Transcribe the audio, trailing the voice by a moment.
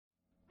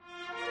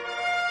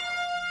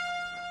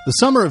The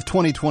summer of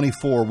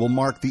 2024 will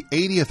mark the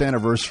 80th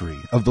anniversary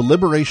of the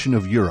liberation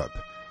of Europe,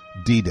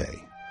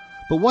 D-Day.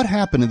 But what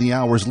happened in the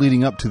hours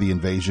leading up to the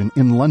invasion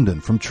in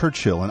London from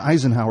Churchill and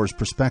Eisenhower's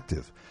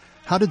perspective?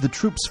 How did the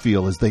troops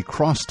feel as they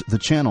crossed the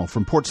Channel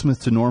from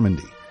Portsmouth to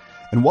Normandy?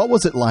 And what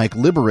was it like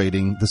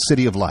liberating the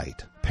City of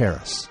Light,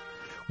 Paris?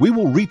 We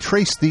will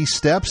retrace these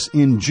steps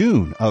in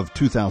June of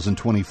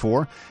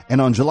 2024, and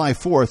on July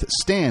 4th,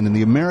 stand in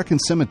the American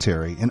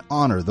cemetery and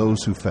honor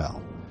those who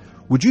fell.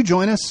 Would you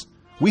join us?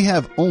 We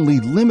have only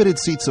limited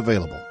seats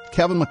available.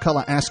 Kevin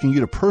McCullough asking you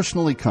to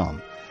personally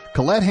come.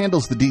 Colette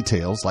handles the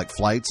details like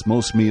flights,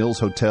 most meals,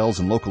 hotels,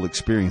 and local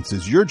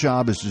experiences. Your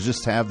job is to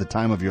just have the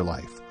time of your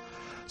life.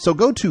 So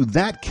go to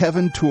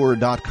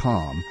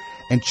thatkevintour.com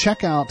and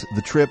check out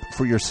the trip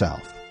for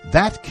yourself.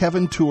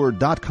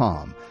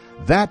 Thatkevintour.com.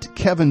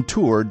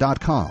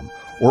 Thatkevintour.com.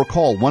 Or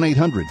call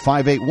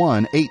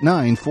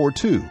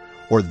 1-800-581-8942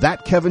 or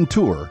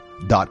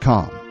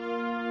thatkevintour.com.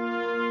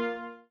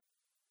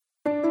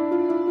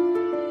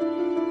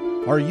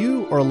 Are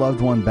you or a loved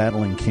one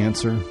battling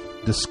cancer?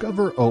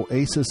 Discover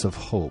Oasis of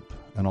Hope,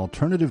 an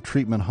alternative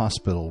treatment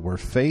hospital where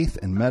faith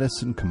and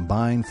medicine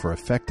combine for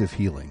effective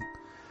healing.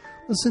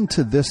 Listen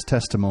to this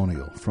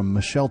testimonial from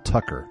Michelle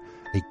Tucker,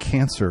 a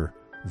cancer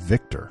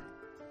victor.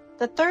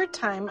 The third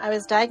time I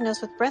was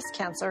diagnosed with breast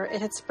cancer,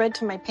 it had spread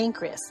to my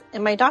pancreas,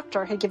 and my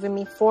doctor had given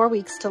me 4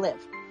 weeks to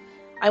live.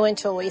 I went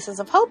to Oasis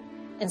of Hope,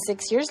 and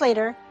 6 years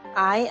later,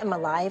 I am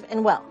alive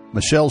and well.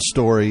 Michelle's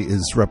story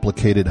is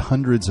replicated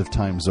hundreds of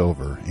times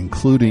over,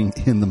 including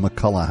in the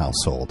McCullough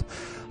household.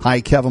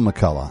 Hi, Kevin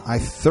McCullough. I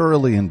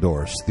thoroughly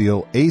endorse the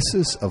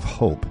Oasis of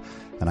Hope,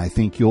 and I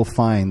think you'll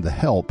find the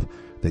help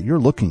that you're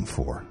looking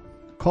for.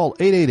 Call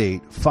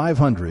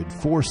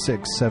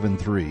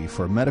 888-500-4673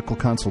 for a medical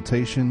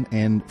consultation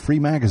and free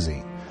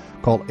magazine.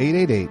 Call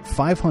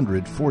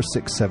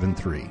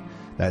 888-500-4673.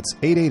 That's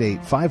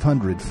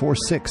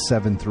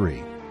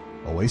 888-500-4673.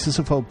 Oasis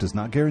of Hope does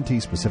not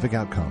guarantee specific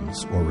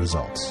outcomes or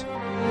results.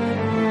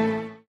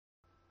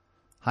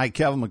 Hi,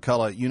 Kevin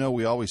McCullough. You know,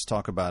 we always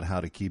talk about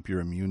how to keep your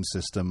immune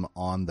system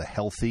on the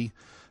healthy.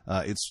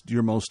 It's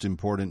your most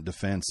important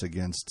defense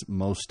against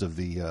most of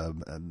the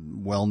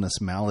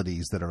wellness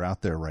maladies that are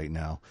out there right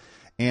now.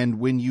 And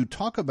when you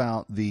talk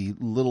about the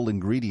little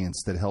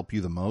ingredients that help you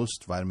the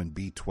most, vitamin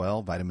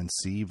B12, vitamin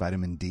C,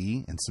 vitamin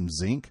D, and some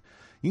zinc,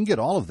 you can get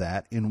all of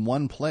that in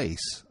one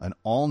place. An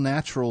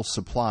all-natural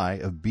supply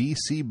of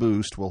BC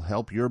Boost will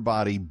help your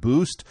body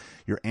boost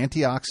your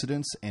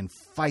antioxidants and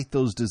fight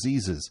those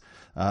diseases.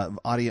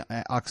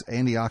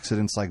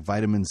 Antioxidants like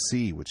vitamin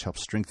C, which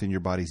helps strengthen your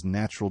body's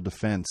natural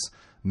defense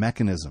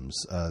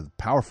mechanisms.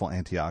 Powerful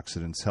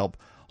antioxidants help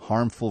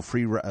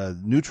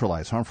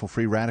neutralize harmful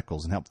free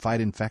radicals and help fight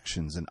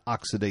infections and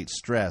oxidate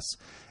stress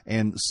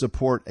and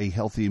support a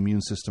healthy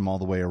immune system all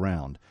the way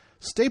around.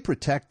 Stay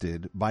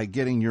protected by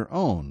getting your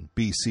own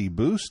BC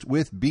Boost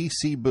with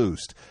BC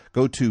Boost.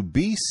 Go to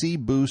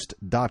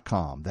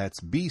bcboost.com.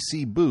 That's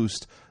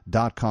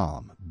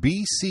bcboost.com.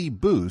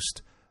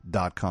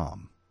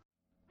 bcboost.com.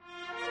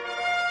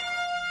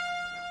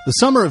 The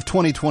summer of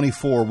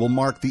 2024 will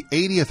mark the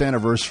 80th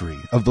anniversary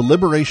of the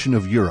liberation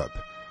of Europe,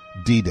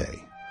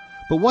 D-Day.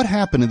 But what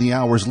happened in the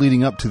hours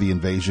leading up to the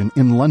invasion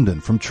in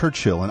London from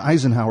Churchill and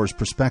Eisenhower's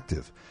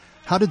perspective?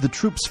 How did the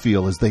troops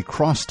feel as they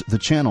crossed the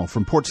Channel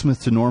from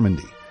Portsmouth to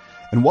Normandy?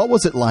 And what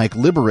was it like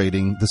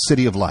liberating the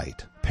City of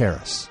Light,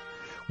 Paris?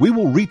 We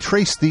will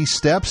retrace these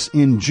steps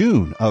in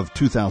June of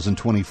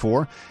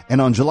 2024,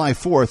 and on July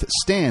 4th,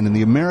 stand in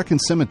the American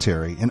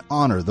cemetery and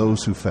honor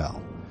those who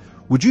fell.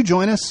 Would you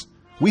join us?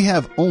 We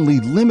have only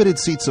limited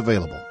seats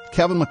available.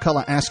 Kevin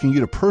McCullough asking you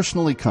to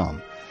personally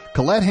come.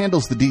 Colette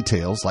handles the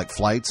details like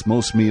flights,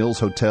 most meals,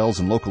 hotels,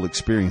 and local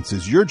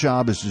experiences. Your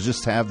job is to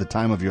just have the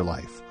time of your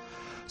life.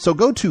 So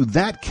go to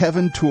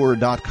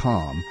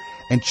thatkevintour.com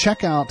and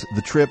check out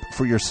the trip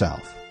for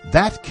yourself.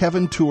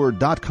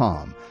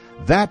 Thatkevintour.com.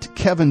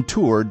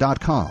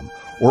 Thatkevintour.com.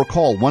 Or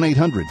call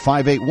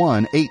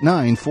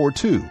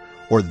 1-800-581-8942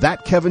 or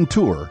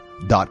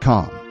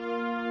thatkevintour.com.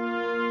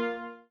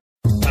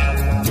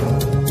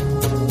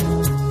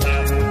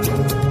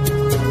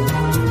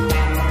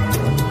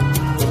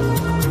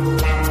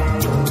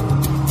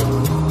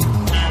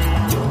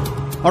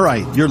 All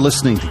right, you're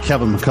listening to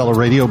Kevin McCullough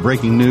Radio,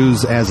 breaking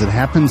news as it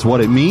happens,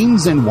 what it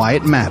means, and why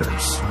it matters.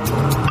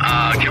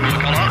 Kevin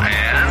McCullough,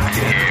 and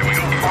here we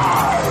go.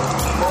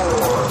 5,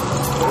 4,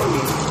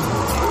 3,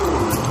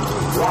 2,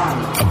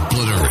 1.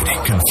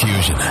 Obliterating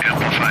confusion.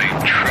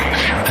 Amplifying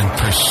truth. And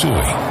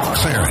pursuing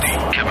clarity.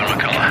 Kevin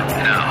McCullough,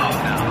 now.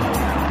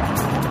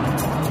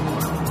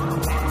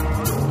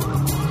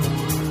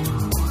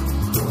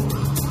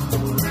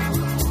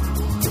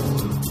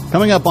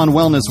 Coming up on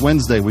Wellness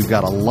Wednesday, we've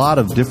got a lot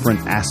of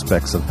different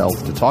aspects of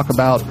health to talk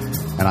about,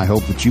 and I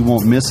hope that you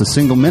won't miss a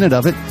single minute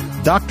of it.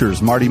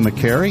 Doctors Marty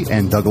Makary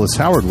and Douglas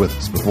Howard with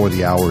us before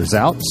the hour is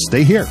out.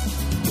 Stay here.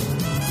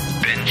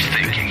 Binge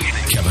thinking.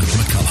 Kevin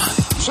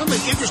McCullough.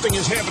 Something interesting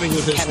is happening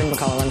with this. Kevin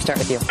McCullough, let me start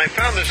with you. I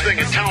found this thing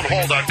at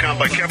townhall.com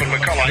by Kevin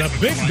McCullough. The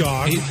big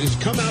dog has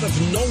come out of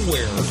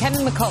nowhere.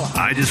 Kevin McCullough.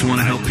 I just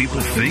want to help people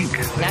think.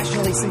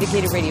 Nationally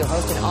syndicated radio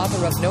host and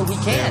author of No He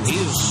Can't.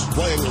 He is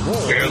playing the role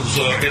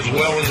As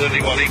well as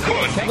anybody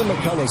could. Kevin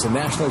McCullough is a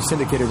nationally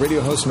syndicated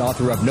radio host and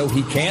author of No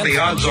He Can't. The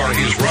odds are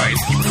he's right.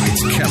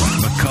 It's Kevin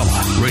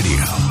McCullough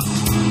Radio.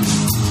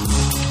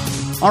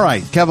 All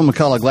right, Kevin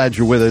McCullough, glad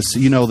you're with us.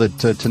 You know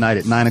that tonight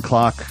at 9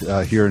 o'clock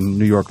here in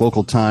New York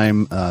local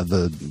time,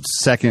 the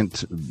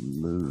second,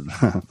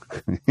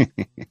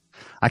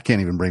 I can't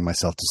even bring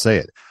myself to say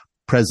it,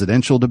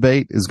 presidential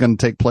debate is going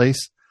to take place.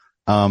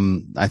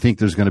 I think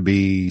there's going to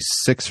be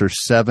 6 or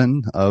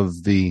 7 of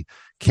the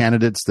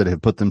candidates that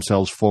have put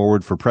themselves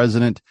forward for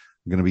president.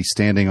 They're going to be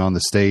standing on the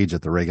stage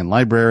at the Reagan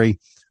Library.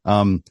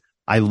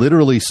 I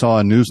literally saw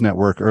a news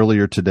network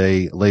earlier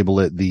today label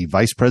it the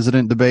vice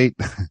president debate.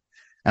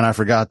 And I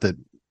forgot that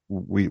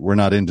we're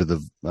not into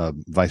the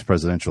vice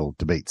presidential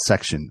debate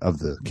section of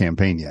the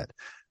campaign yet.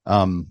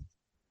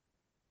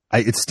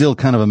 It's still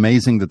kind of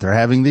amazing that they're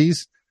having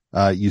these.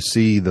 You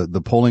see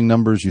the polling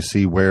numbers, you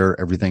see where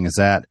everything is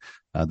at,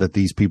 that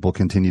these people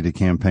continue to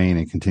campaign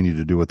and continue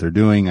to do what they're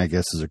doing, I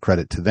guess is a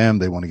credit to them.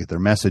 They want to get their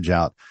message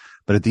out.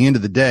 But at the end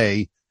of the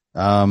day,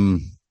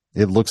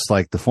 it looks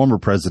like the former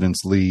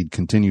president's lead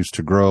continues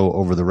to grow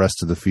over the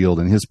rest of the field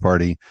in his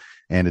party.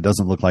 And it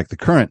doesn't look like the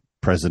current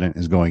president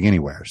is going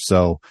anywhere.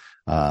 So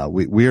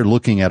we are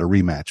looking at a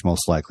rematch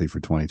most likely for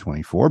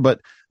 2024,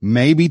 but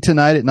maybe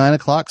tonight at 9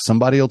 o'clock,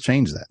 somebody will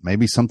change that.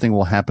 Maybe something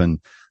will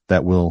happen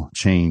that will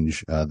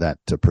change that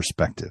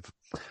perspective.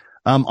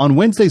 On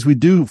Wednesdays, we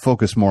do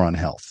focus more on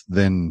health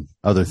than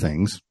other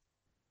things.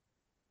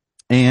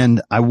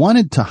 And I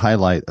wanted to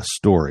highlight a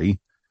story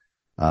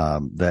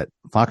that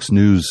Fox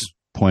News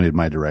pointed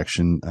my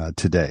direction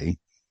today.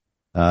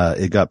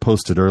 It got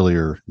posted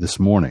earlier this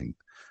morning.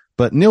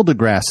 But Neil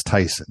deGrasse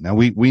Tyson, now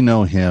we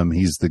know him.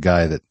 He's the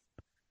guy that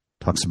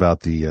talks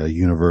about the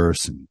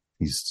universe, and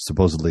he's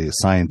supposedly a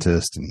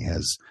scientist, and he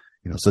has,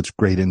 such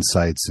great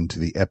insights into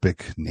the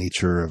epic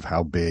nature of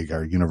how big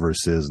our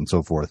universe is and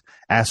so forth.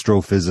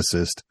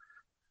 Astrophysicist.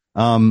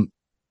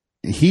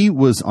 He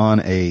was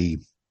on a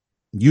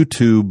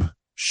YouTube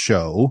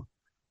show.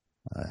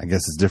 I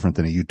guess it's different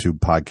than a YouTube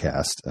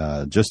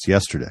podcast, just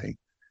yesterday.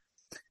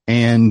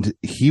 And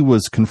he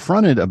was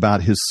confronted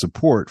about his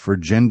support for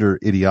gender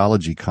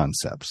ideology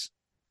concepts,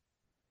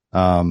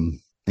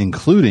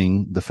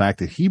 including the fact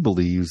that he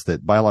believes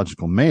that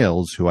biological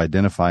males who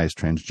identify as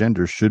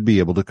transgender should be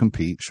allowed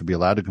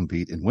to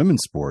compete in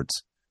women's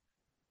sports.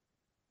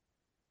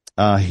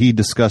 He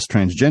discussed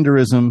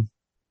transgenderism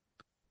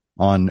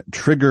on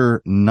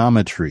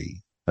Triggernometry.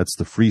 That's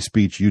the free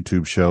speech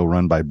YouTube show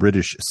run by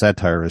British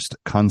satirist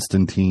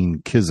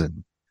Constantine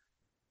Kizin.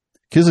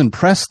 Kizin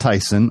pressed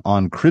Tyson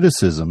on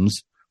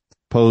criticisms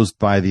posed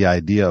by the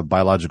idea of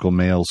biological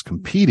males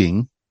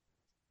competing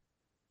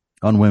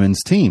on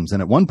women's teams.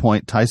 And at one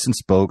point, Tyson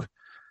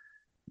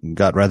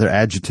got rather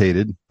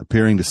agitated,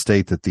 appearing to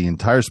state that the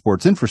entire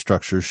sports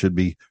infrastructure should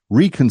be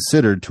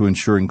reconsidered to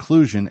ensure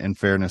inclusion and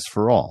fairness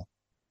for all.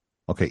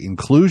 Okay,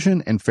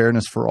 inclusion and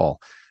fairness for all.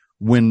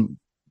 When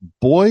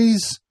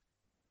boys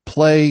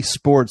play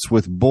sports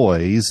with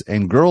boys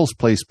and girls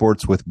play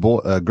sports with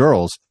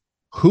girls,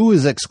 who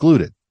is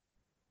excluded?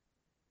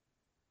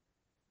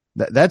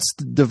 That's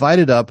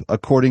divided up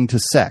according to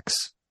sex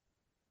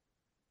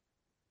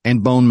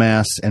and bone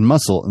mass and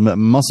muscle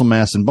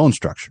mass and bone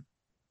structure.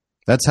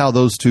 That's how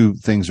those two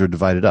things are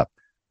divided up.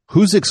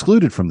 Who's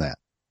excluded from that?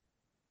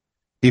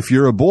 If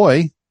you're a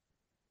boy,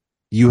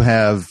 you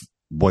have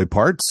boy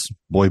parts,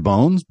 boy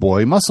bones,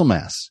 boy muscle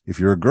mass. If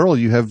you're a girl,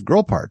 you have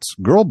girl parts,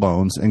 girl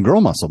bones, and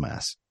girl muscle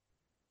mass.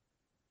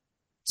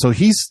 So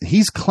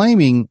he's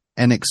claiming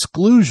an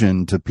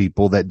exclusion to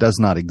people that does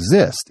not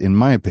exist, in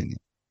my opinion.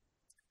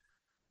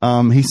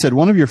 He said,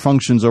 one of your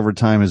functions over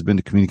time has been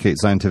to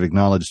communicate scientific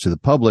knowledge to the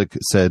public,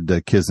 said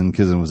Kizin.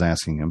 Kizin was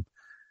asking him.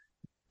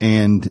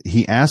 And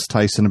he asked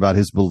Tyson about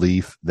his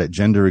belief that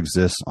gender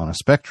exists on a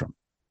spectrum.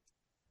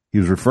 He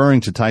was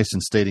referring to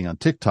Tyson stating on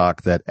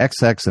TikTok that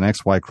XX and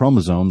XY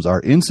chromosomes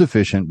are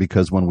insufficient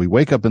because when we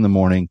wake up in the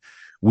morning,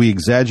 we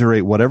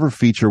exaggerate whatever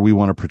feature we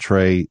want to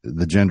portray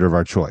the gender of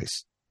our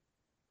choice.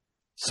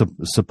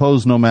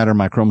 Suppose no matter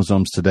my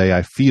chromosomes today,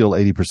 I feel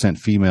 80%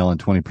 female and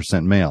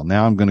 20% male.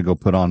 Now I'm going to go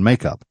put on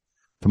makeup.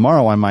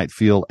 Tomorrow I might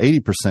feel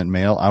 80%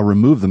 male. I'll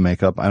remove the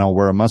makeup and I'll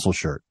wear a muscle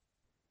shirt.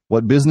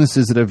 What business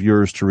is it of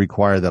yours to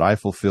require that I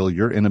fulfill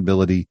your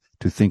inability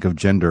to think of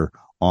gender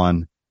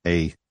on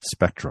a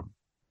spectrum?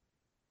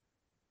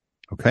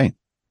 Okay.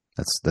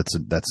 That's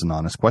an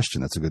honest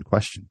question. That's a good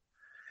question.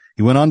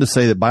 He went on to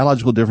say that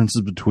biological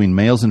differences between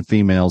males and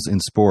females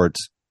in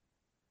sports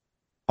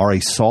are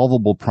a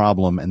solvable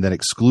problem, and that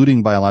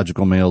excluding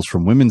biological males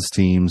from women's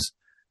teams,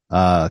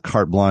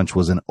 carte blanche,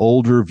 was an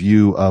older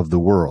view of the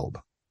world.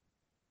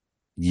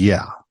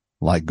 Yeah,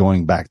 like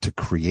going back to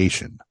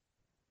creation.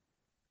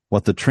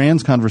 What the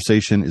trans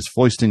conversation is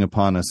foisting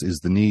upon us is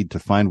the need to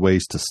find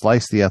ways to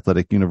slice the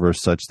athletic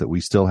universe such that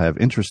we still have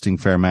interesting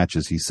fair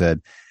matches, he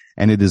said.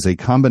 And it is a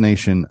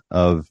combination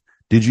of,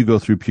 did you go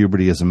through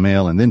puberty as a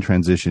male and then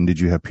transition? Did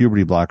you have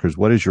puberty blockers?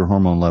 What is your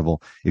hormone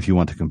level if you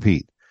want to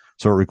compete?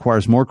 So it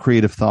requires more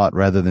creative thought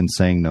rather than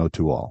saying no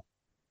to all.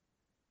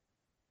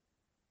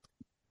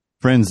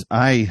 Friends,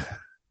 I've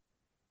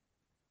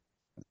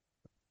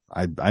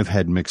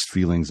had mixed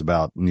feelings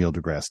about Neil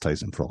deGrasse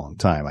Tyson for a long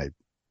time.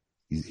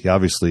 He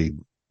obviously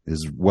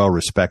is well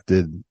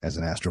respected as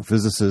an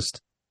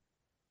astrophysicist.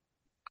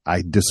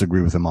 I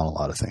disagree with him on a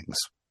lot of things.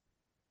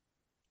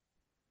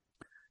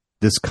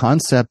 This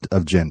concept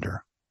of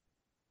gender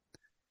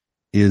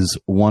is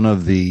one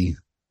of the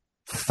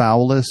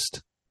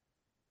foulest,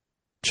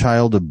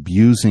 child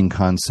abusing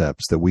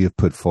concepts that we have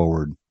put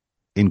forward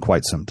in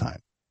quite some time.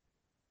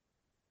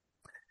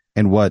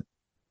 And what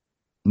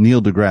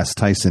Neil deGrasse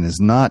Tyson is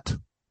not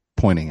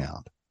pointing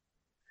out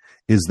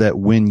is that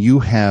when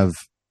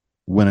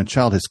a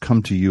child has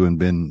come to you and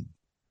been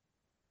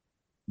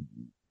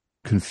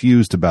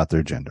confused about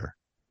their gender,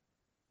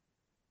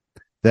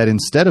 that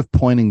instead of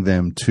pointing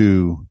them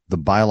to the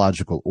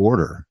biological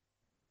order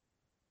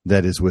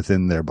that is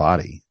within their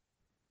body,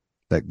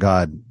 that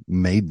God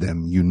made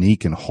them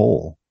unique and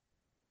whole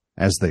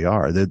as they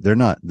are, they're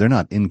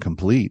not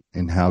incomplete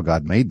in how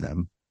God made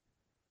them.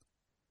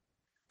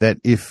 That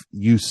if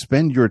you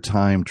spend your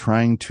time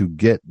trying to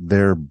get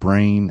their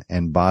brain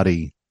and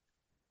body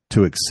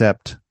to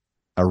accept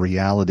a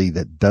reality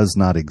that does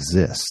not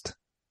exist,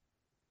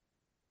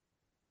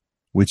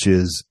 which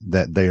is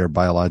that they are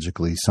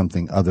biologically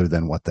something other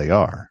than what they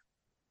are,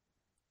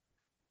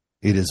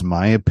 it is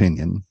my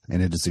opinion,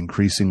 and it is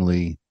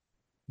increasingly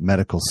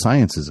medical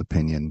science's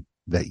opinion,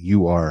 that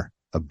you are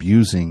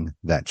abusing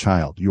that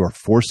child. You are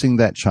forcing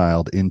that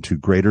child into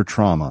greater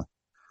trauma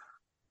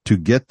to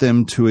get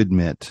them to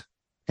admit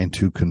and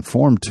to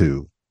conform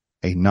to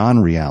a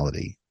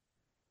non-reality,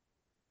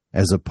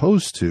 as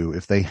opposed to,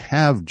 if they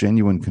have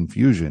genuine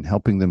confusion,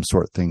 helping them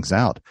sort things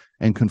out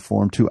and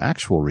conform to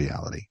actual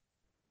reality.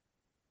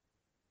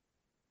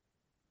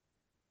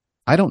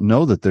 I don't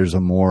know that there's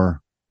a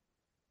more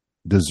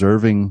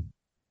deserving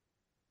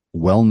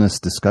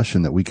wellness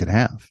discussion that we could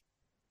have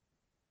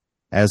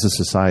as a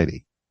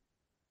society,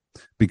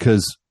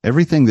 because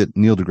everything that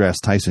Neil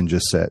deGrasse Tyson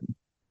just said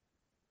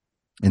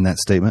in that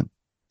statement,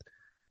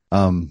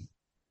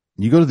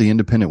 you go to the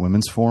Independent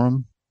Women's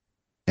Forum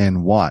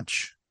and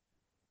watch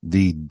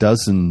the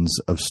dozens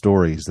of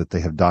stories that they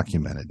have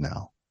documented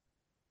now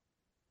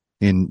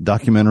in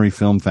documentary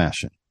film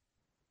fashion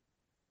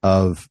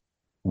of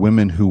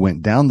women who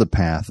went down the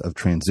path of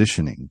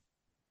transitioning,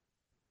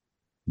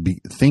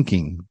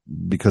 thinking,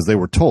 because they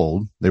were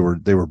told, they were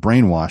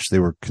brainwashed, they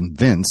were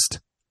convinced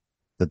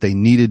that they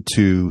needed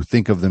to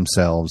think of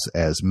themselves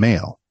as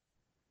male.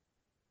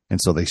 And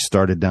so they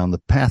started down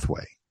the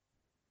pathway,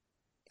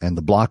 and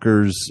the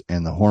blockers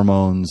and the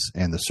hormones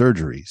and the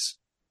surgeries.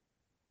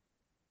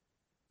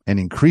 And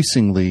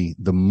increasingly,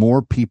 the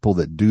more people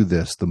that do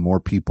this, the more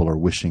people are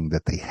wishing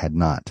that they had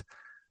not.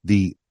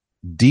 The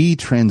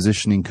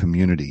detransitioning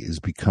community is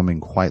becoming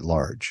quite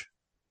large.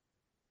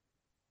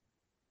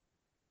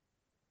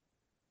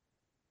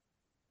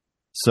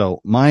 So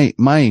my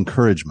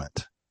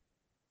encouragement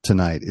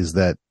tonight is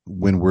that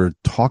when we're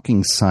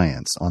talking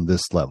science on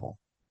this level,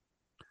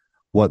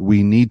 what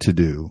we need to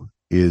do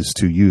is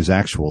to use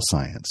actual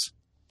science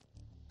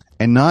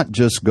and not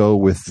just go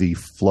with the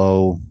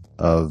flow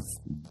of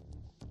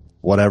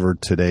whatever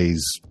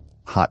today's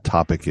hot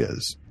topic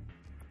is,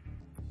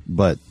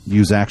 but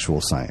use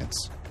actual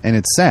science. And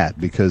it's sad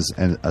because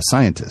a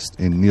scientist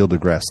in Neil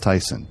deGrasse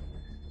Tyson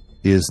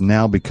is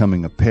now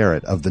becoming a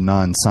parrot of the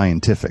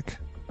non-scientific.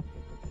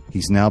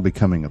 He's now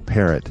becoming a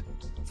parrot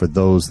for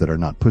those that are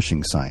not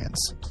pushing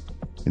science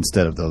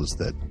instead of those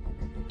that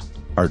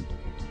are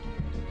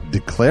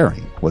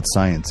declaring what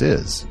science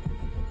is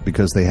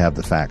because they have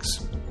the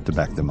facts to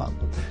back them up.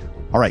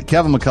 All right,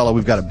 Kevin McCullough,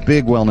 we've got a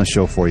big wellness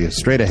show for you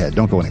straight ahead.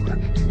 Don't go anywhere.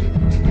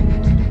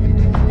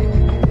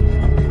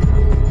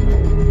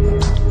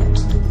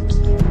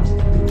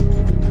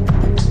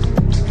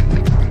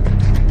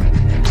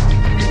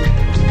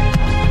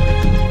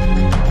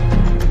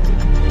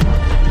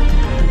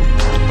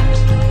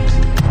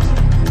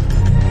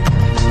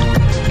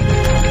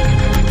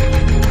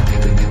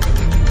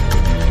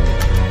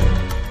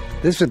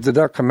 This is the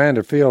Duck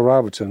Commander, Phil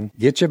Robertson.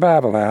 Get your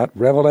Bible out,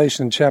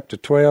 Revelation chapter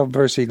 12,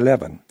 verse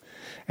 11.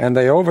 And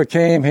they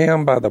overcame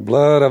him by the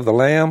blood of the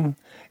Lamb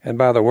and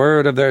by the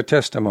word of their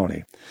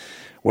testimony.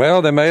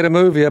 Well, they made a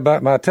movie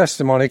about my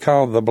testimony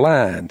called The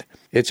Blind.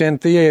 It's in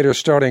theaters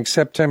starting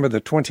September the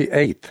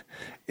 28th.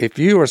 If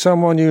you or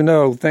someone you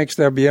know thinks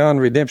they're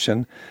beyond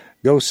redemption,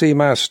 go see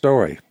my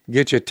story.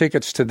 Get your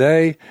tickets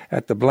today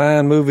at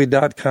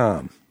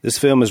theblindmovie.com. This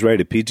film is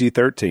rated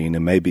PG-13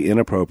 and may be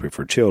inappropriate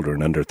for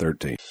children under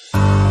 13.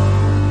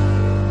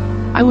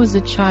 I was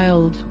a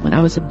child when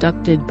I was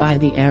abducted by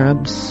the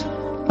Arabs.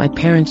 My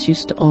parents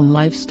used to own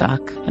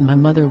livestock, and my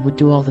mother would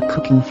do all the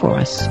cooking for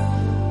us.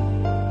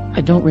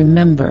 I don't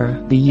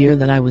remember the year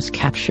that I was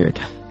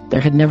captured. There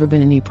had never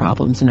been any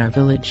problems in our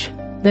village.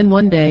 Then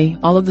one day,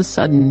 all of a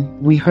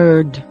sudden, we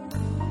heard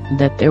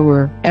that there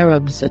were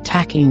Arabs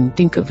attacking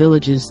Dinka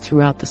villages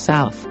throughout the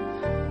south.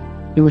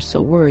 We were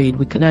so worried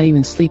we could not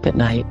even sleep at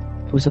night.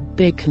 It was a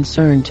big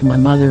concern to my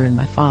mother and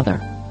my father.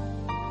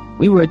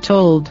 We were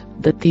told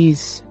that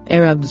these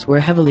Arabs were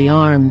heavily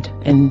armed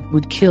and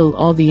would kill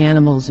all the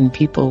animals and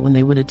people when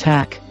they would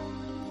attack.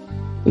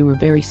 We were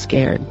very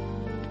scared.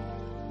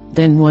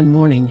 Then one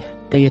morning,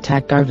 they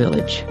attacked our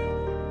village.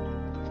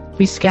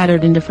 We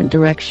scattered in different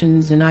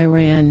directions and I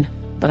ran,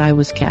 but I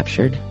was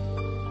captured.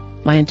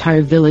 My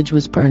entire village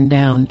was burned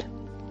down,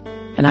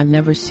 and I've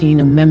never seen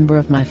a member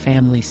of my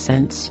family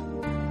since.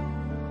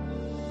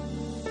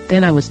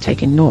 Then I was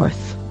taken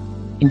north,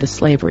 into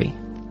slavery.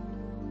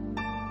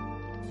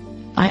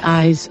 My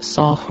eyes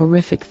saw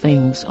horrific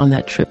things on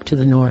that trip to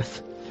the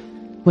north.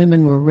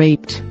 Women were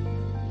raped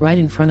right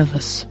in front of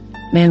us.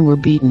 Men were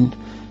beaten,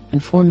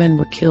 and 4 men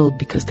were killed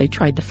because they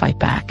tried to fight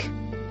back.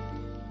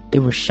 They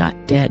were shot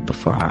dead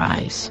before our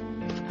eyes.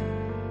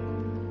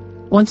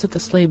 Once at the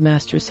slave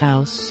master's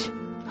house,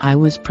 I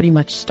was pretty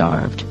much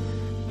starved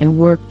and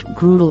worked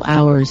brutal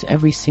hours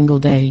every single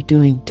day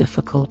doing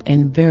difficult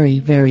and very,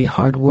 very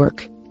hard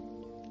work.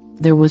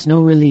 There was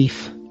no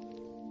relief.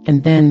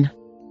 And then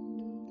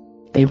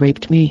they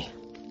raped me.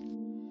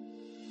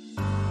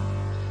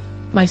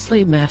 My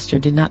slave master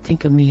did not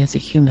think of me as a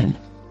human.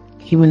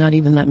 He would not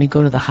even let me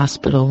go to the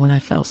hospital when I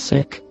fell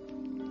sick.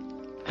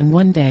 And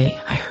one day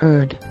I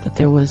heard that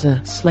there was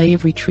a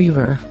slave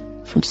retriever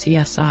from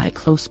CSI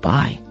close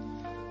by.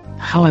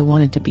 How I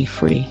wanted to be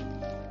free.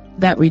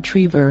 That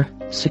retriever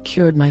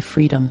secured my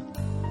freedom.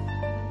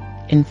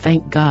 And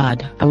thank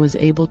God I was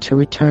able to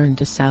return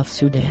to South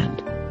Sudan.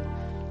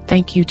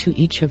 Thank you to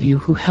each of you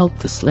who helped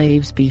the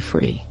slaves be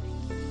free.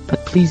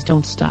 But please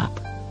don't stop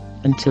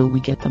until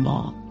we get them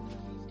all.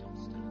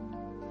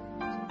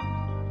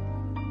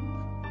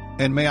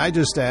 And may I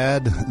just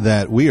add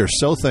that we are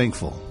so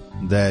thankful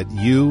that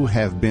you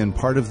have been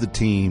part of the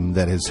team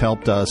that has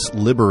helped us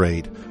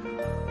liberate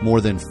more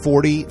than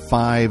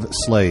 45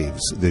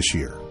 slaves this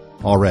year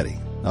already.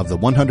 Of the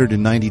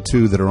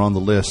 192 that are on the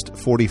list,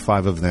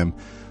 45 of them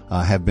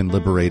have been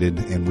liberated,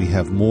 and we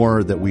have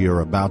more that we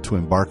are about to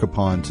embark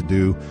upon to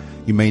do.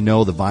 You may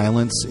know the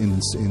violence in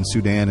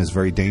Sudan is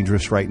very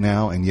dangerous right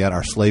now, and yet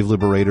our slave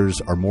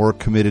liberators are more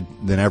committed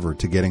than ever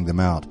to getting them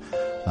out,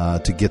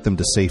 to get them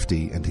to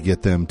safety and to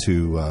get them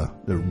to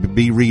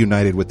be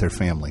reunited with their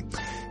family.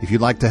 If you'd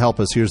like to help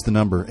us, here's the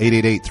number,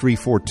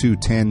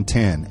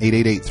 888-342-1010,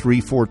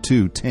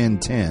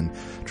 888-342-1010,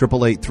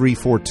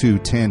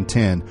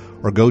 888-342-1010,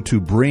 or go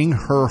to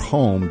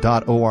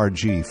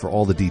bringherhome.org for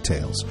all the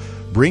details.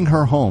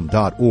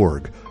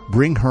 Bringherhome.org,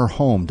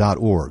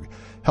 bringherhome.org.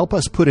 Help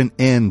us put an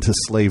end to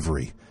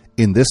slavery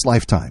in this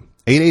lifetime.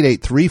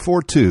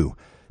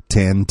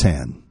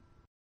 888-342-1010.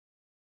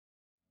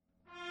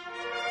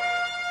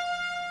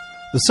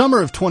 The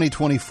summer of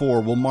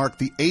 2024 will mark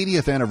the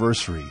 80th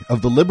anniversary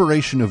of the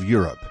liberation of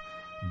Europe,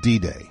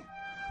 D-Day.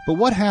 But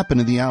what happened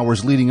in the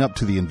hours leading up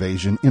to the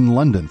invasion in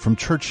London from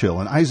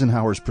Churchill and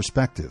Eisenhower's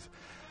perspective?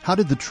 How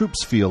did the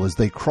troops feel as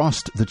they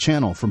crossed the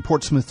Channel from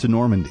Portsmouth to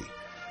Normandy?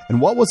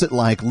 And what was it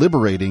like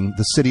liberating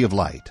the City of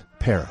Light,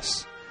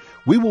 Paris?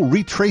 We will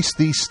retrace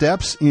these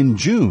steps in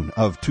June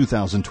of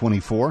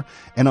 2024,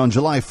 and on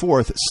July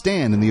 4th,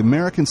 stand in the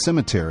American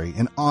Cemetery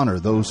and honor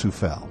those who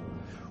fell.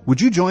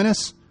 Would you join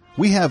us?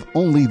 We have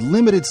only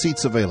limited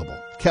seats available.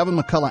 Kevin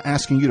McCullough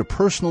asking you to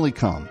personally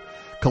come.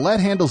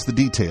 Colette handles the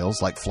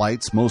details like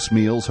flights, most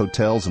meals,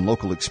 hotels, and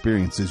local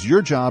experiences.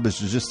 Your job is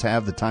to just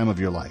have the time of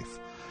your life.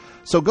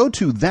 So go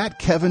to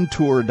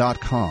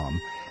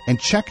thatkevintour.com and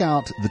check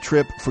out the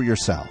trip for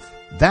yourself.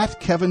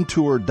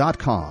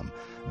 Thatkevintour.com.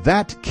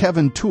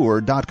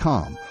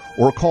 Thatkevintour.com.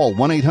 Or call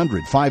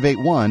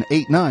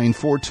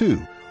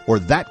 1-800-581-8942 or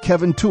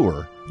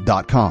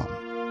thatkevintour.com.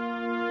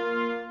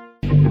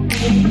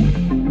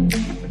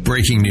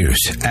 Breaking news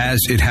as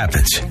it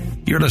happens.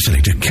 You're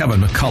listening to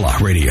Kevin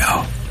McCullough Radio.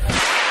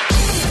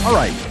 All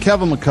right,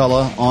 Kevin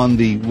McCullough on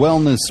the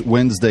Wellness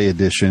Wednesday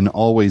edition.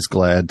 Always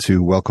glad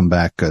to welcome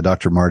back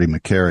Dr. Marty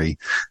Makary.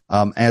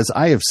 As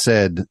I have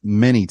said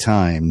many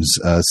times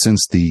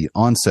since the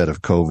onset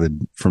of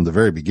COVID from the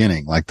very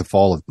beginning, like the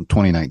fall of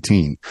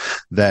 2019,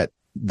 that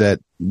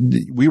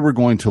we were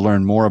going to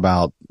learn more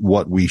about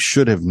what we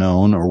should have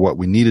known or what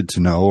we needed to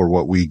know or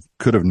what we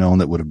could have known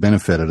that would have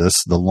benefited us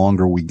the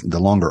longer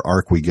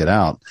arc we get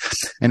out.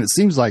 And it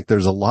seems like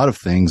there's a lot of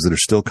things that are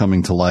still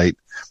coming to light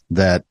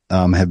that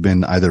have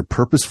been either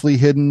purposefully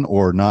hidden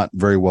or not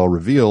very well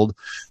revealed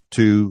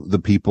to the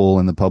people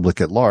and the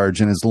public at large.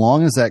 And as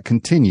long as that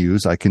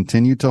continues, I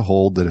continue to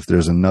hold that if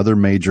there's another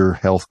major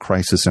health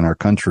crisis in our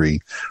country,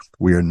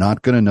 we are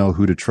not going to know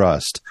who to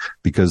trust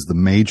because the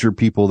major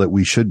people that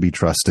we should be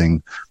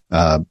trusting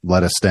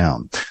let us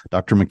down.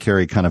 Dr.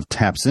 Makary kind of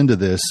taps into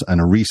this in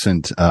a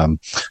recent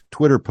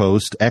Twitter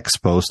post, X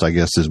post, I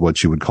guess is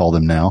what you would call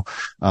them now,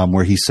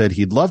 where he said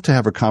he'd love to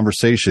have a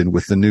conversation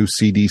with the new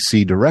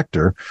CDC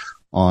director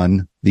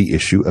on the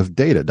issue of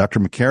data.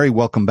 Dr. Makary,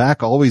 welcome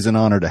back. Always an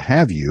honor to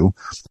have you.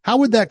 How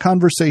would that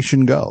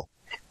conversation go?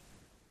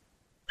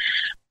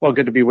 Well,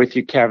 good to be with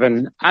you,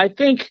 Kevin. I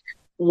think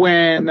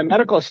when the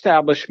medical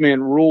establishment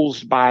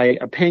rules by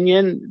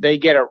opinion, they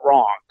get it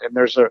wrong. And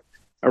there's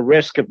a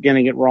risk of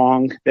getting it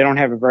wrong. They don't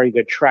have a very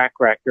good track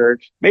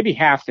record. Maybe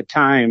half the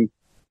time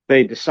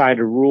they decide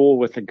to rule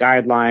with a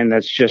guideline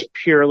that's just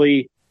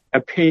purely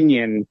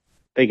opinion,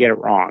 they get it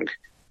wrong.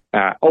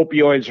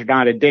 Opioids are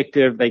not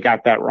addictive. They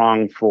got that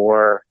wrong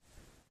for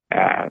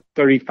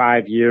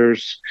 35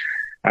 years.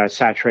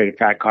 Saturated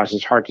fat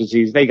causes heart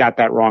disease. They got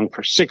that wrong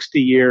for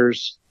 60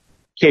 years.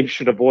 Kids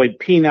should avoid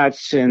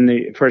peanuts in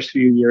the first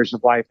few years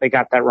of life. They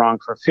got that wrong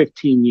for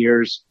 15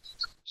 years.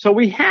 So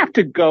we have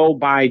to go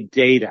by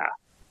data.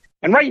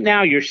 And right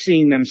now you're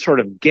seeing them sort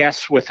of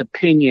guess with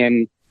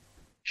opinion,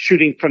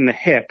 shooting from the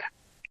hip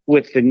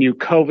with the new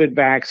COVID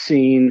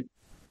vaccine.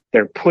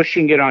 They're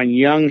pushing it on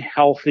young,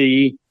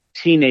 healthy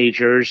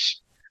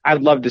teenagers.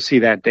 I'd love to see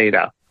that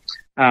data.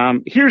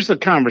 Here's the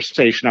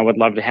conversation I would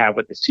love to have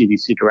with the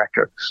CDC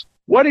director.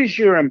 What is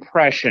your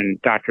impression,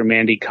 Dr.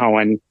 Mandy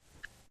Cohen,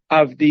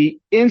 of the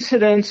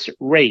incidence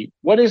rate?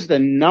 What is the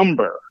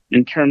number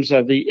in terms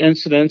of the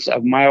incidence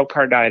of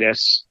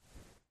myocarditis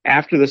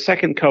after the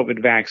second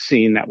COVID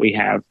vaccine that we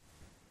have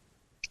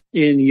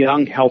in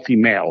young, healthy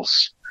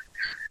males?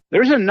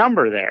 There's a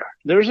number there.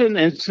 There's an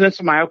incidence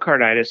of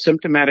myocarditis,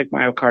 symptomatic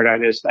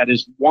myocarditis, that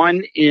is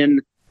 1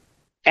 in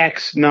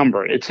X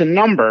number. It's a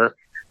number.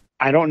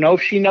 I don't know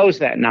if she knows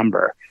that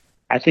number.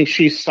 I think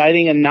she's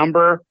citing a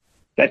number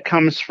that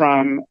comes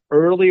from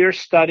earlier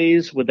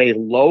studies with a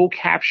low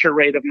capture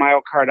rate of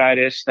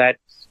myocarditis that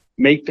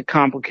make the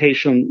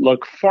complication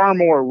look far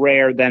more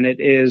rare than it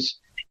is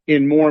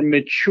in more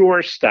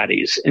mature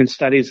studies, in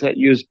studies that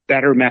use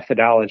better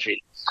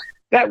methodology.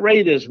 That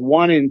rate is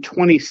 1 in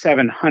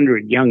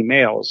 2,700 young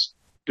males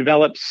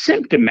develop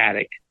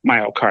symptomatic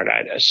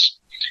myocarditis.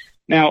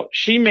 Now,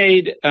 she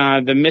made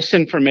the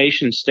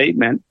misinformation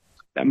statement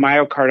that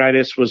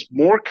myocarditis was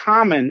more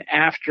common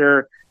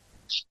after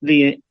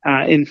the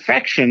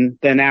infection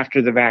than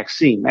after the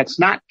vaccine. That's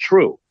not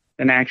true.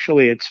 And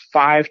actually, it's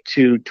 5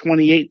 to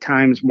 28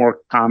 times more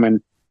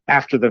common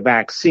after the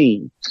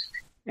vaccine.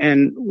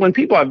 And when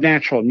people have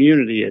natural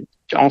immunity, it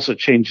also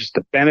changes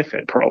the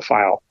benefit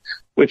profile,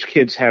 which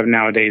kids have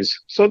nowadays.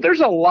 So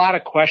there's a lot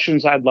of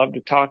questions I'd love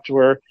to talk to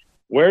her.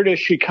 Where does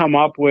she come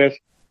up with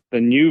the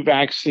new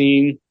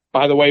vaccine,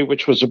 by the way,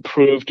 which was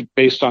approved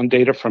based on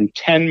data from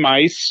 10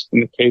 mice in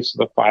the case of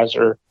the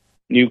Pfizer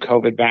new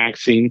COVID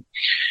vaccine?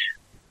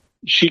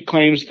 She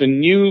claims the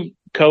new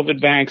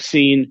COVID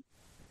vaccine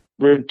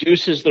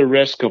reduces the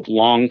risk of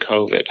long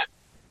COVID.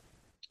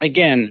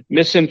 Again,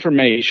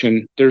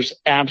 misinformation. There's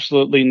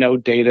absolutely no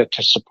data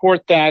to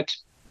support that.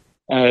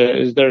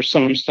 There are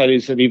some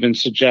studies that even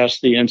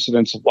suggest the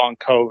incidence of long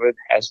COVID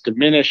has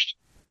diminished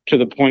to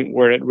the point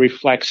where it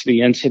reflects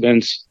the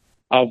incidence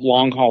of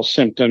long-haul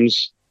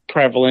symptoms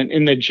prevalent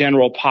in the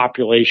general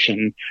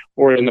population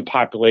or in the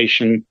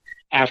population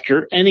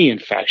after any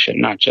infection,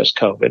 not just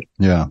COVID.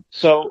 Yeah.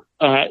 So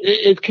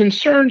it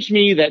concerns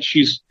me that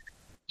she's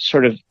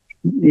sort of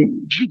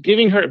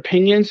giving her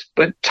opinions,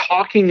 but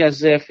talking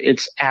as if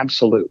it's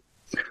absolute.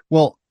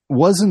 Well,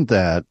 wasn't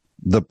that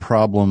the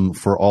problem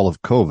for all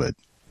of COVID?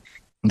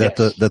 That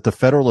Yes. the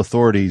federal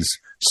authorities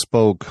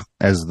spoke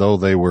as though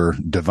they were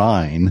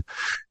divine,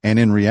 and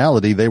in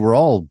reality, they were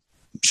all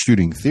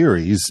shooting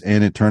theories,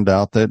 and it turned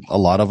out that a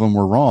lot of them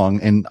were wrong.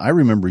 And I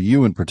remember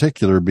you in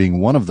particular being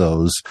one of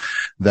those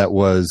that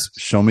was,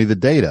 show me the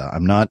data.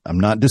 I'm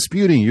not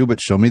disputing you,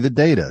 but show me the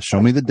data.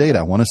 Show me the data.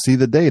 I want to see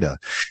the data.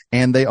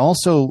 And they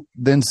also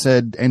then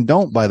said, and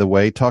don't, by the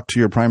way, talk to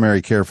your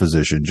primary care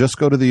physician. Just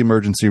go to the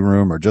emergency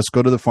room or just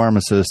go to the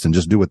pharmacist and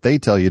just do what they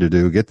tell you to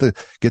do. Get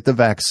the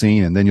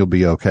vaccine and then you'll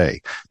be okay.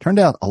 Turned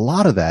out a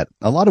lot of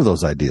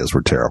those ideas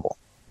were terrible.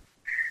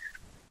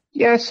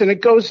 Yes, and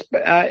it goes,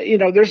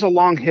 there's a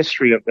long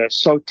history of this.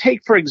 So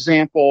take, for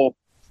example,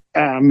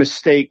 a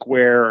mistake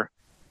where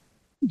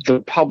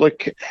the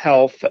public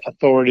health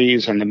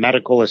authorities and the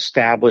medical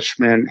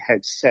establishment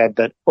had said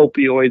that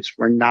opioids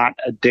were not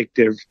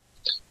addictive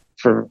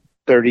for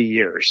 30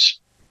 years.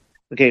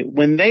 Okay,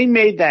 when they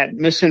made that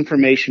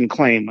misinformation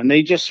claim, when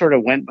they just sort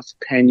of went with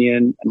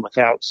opinion and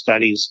without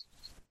studies,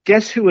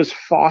 guess who was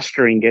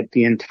fostering it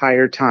the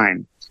entire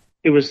time?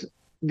 It was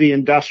the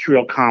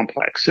industrial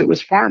complex. It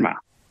was pharma.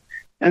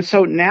 And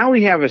so now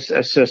we have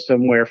a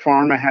system where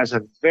pharma has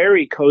a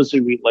very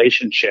cozy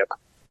relationship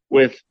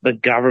with the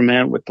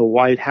government, with the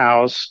White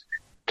House,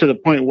 to the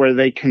point where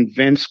they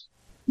convince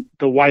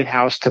the White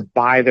House to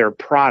buy their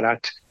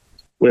product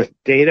with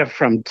data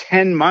from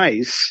 10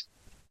 mice.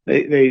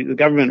 The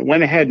government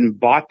went ahead and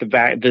bought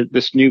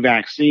this new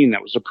vaccine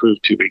that was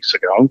approved 2 weeks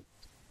ago.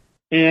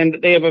 And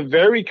they have a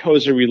very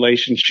cozy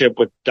relationship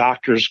with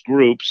doctors'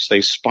 groups. They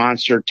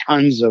sponsor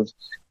tons of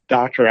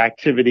doctor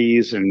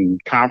activities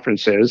and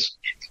conferences.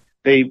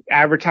 They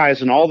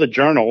advertise in all the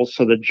journals,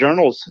 so the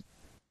journals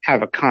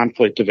have a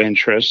conflict of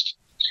interest.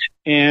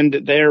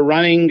 And they're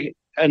running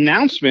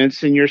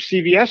announcements in your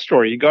CVS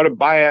store. You go to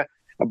buy a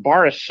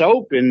bar of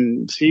soap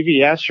in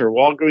CVS or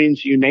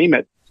Walgreens, you name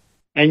it,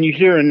 and you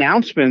hear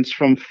announcements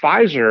from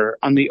Pfizer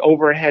on the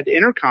overhead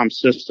intercom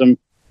system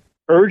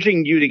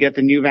urging you to get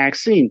the new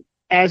vaccine.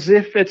 as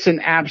if it's an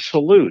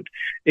absolute,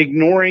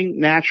 ignoring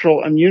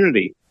natural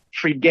immunity,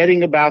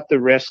 forgetting about the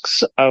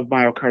risks of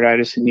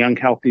myocarditis in young,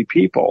 healthy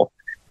people.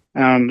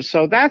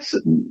 So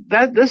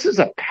this is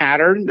a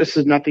pattern. This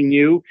is nothing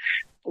new.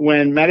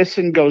 When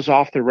medicine goes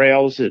off the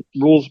rails, it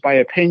rules by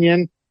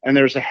opinion, and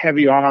there's a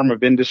heavy arm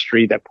of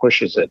industry that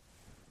pushes it.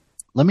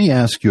 Let me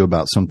ask you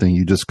about something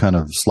you just kind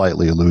of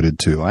slightly alluded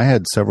to. I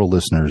had several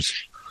listeners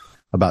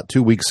about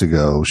 2 weeks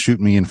ago shoot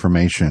me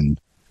information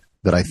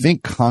that I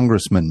think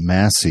Congressman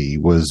Massey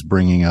was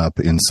bringing up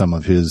in some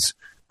of his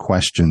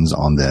questions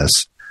on this,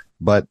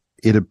 but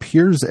it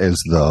appears as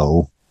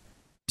though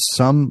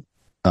some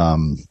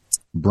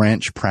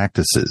branch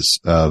practices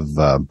of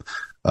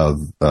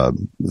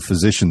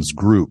physicians'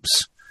 groups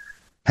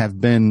have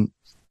been,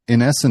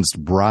 in essence,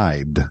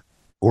 bribed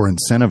or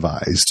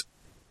incentivized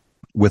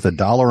with a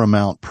dollar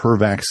amount per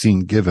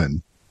vaccine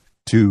given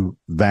to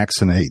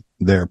vaccinate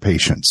their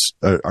patients.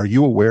 Are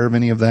you aware of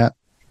any of that?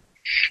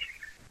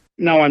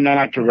 No, I'm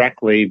not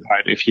directly,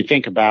 but if you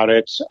think about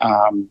it,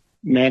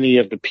 many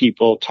of the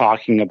people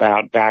talking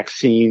about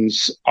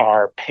vaccines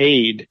are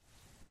paid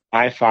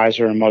by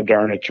Pfizer and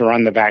Moderna to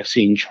run the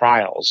vaccine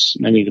trials.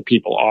 Many of the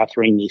people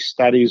authoring these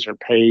studies are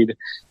paid.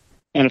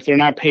 And if they're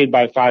not paid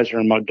by Pfizer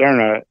and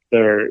Moderna,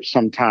 they're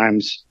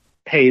sometimes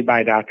paid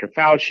by Dr.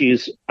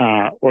 Fauci's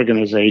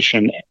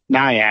organization,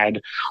 NIAID,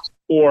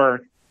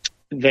 or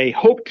they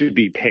hope to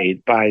be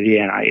paid by the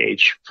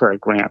NIH for a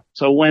grant.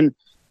 So when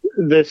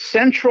the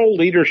central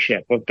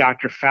leadership of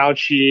Dr.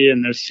 Fauci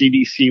and the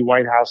CDC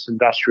White House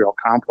industrial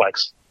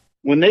complex,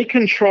 when they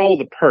control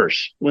the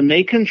purse, when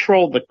they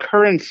control the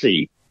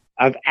currency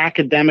of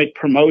academic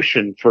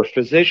promotion for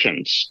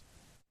physicians,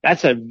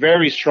 that's a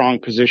very strong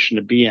position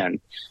to be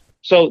in.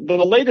 So the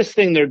latest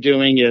thing they're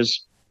doing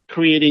is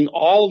creating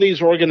all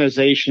these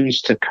organizations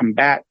to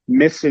combat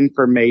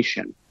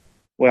misinformation.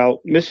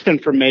 Well,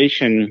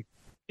 misinformation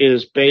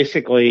is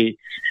basically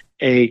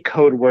a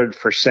code word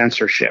for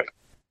censorship.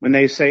 When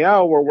they say,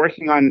 oh, we're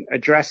working on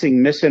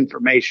addressing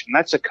misinformation,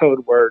 that's a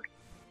code word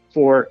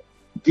for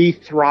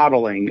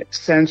de-throttling,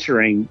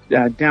 censoring,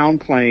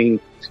 downplaying,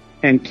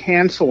 and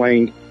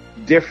canceling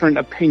different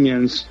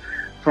opinions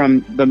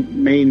from the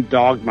main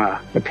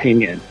dogma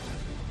opinion.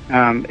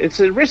 It's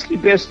a risky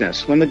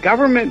business. When the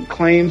government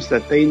claims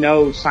that they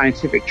know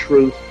scientific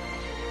truth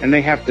and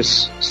they have to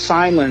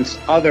silence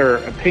other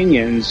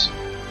opinions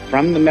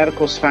from the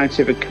medical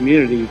scientific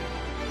community,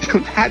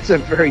 that's a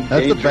very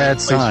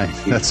bad sign.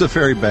 That's a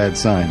very bad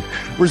sign.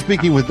 We're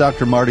speaking with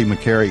Dr. Marty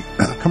Makary.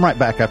 Come right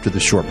back after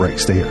this short break.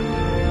 Stay here.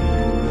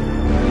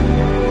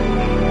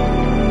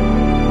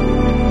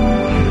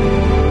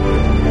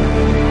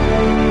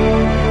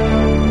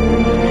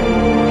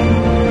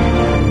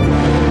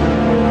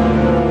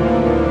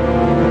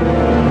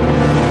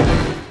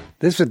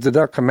 This is the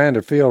Duck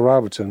Commander, Phil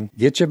Robertson.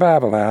 Get your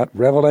Bible out,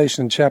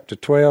 Revelation chapter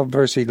 12,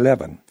 verse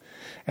 11.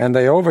 And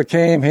they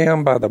overcame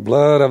him by the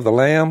blood of the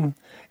Lamb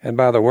and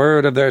by the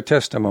word of their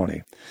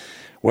testimony.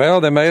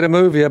 Well, they made a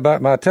movie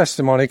about my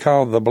testimony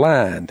called The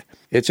Blind.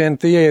 It's in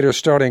theaters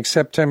starting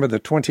September the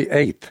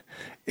 28th.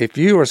 If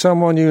you or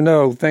someone you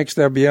know thinks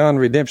they're beyond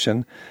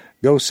redemption,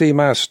 go see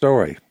my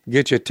story.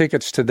 Get your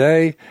tickets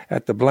today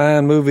at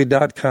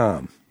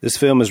theblindmovie.com. This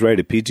film is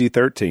rated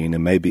PG-13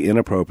 and may be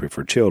inappropriate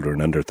for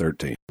children under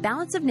 13.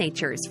 Balance of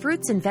Nature's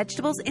fruits and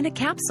vegetables in a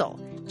capsule,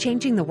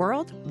 changing the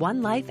world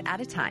one life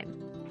at a time.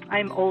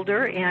 I'm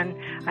older and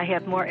I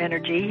have more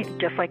energy,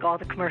 just like all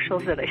the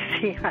commercials that I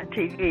see on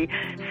TV.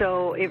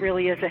 So it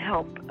really is a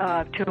help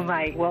to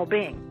my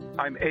well-being.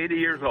 I'm 80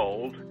 years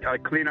old. I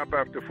clean up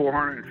after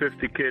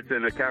 450 kids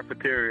in a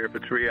cafeteria for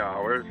 3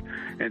 hours,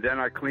 and then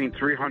I clean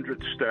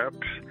 300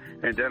 steps,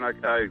 and then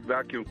I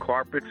vacuum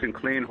carpets and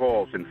clean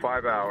halls in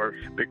 5 hours,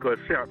 because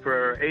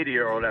for an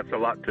 80-year-old, that's a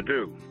lot to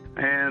do.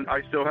 And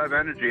I still have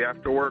energy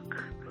after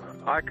work.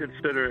 I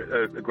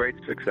consider it a great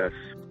success.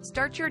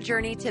 Start your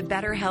journey to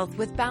better health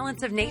with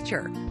Balance of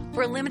Nature.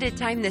 For a limited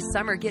time this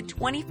summer, get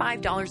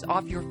 $25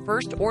 off your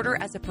first order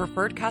as a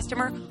preferred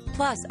customer,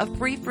 plus a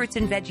free fruits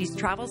and veggies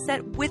travel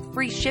set with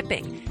free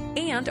shipping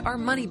and our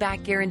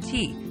money-back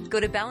guarantee. Go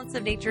to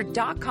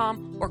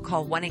balanceofnature.com or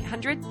call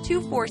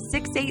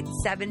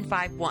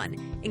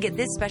 1-800-246-8751 and get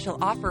this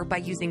special offer by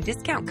using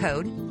discount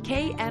code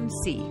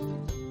KMC.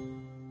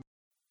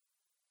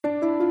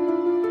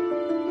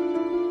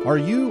 Are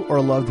you or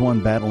a loved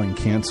one battling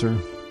cancer?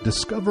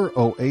 Discover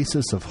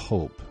Oasis of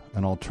Hope,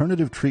 an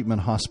alternative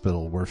treatment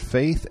hospital where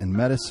faith and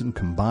medicine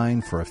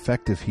combine for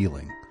effective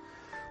healing.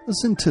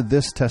 Listen to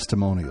this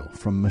testimonial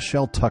from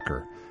Michelle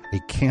Tucker,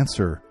 a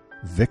cancer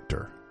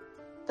victor.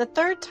 The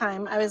third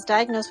time I was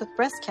diagnosed with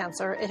breast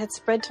cancer, it had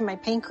spread to my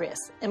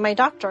pancreas, and my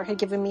doctor had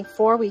given me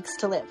 4 weeks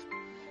to live.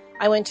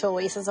 I went to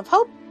Oasis of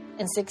Hope,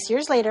 and 6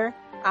 years later,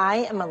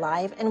 I am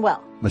alive and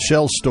well.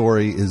 Michelle's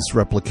story is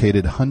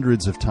replicated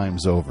hundreds of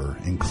times over,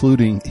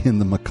 including in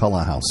the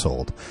McCullough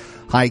household.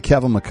 Hi,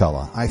 Kevin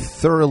McCullough. I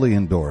thoroughly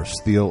endorse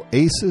the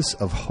Oasis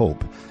of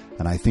Hope,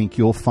 and I think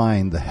you'll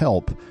find the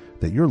help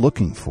that you're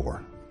looking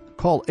for.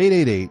 Call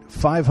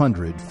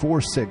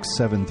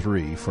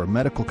 888-500-4673 for a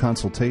medical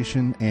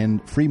consultation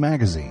and free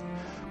magazine.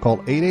 Call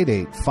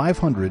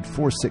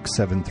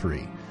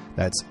 888-500-4673.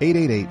 That's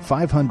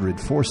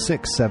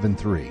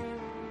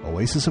 888-500-4673.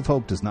 Oasis of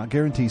Hope does not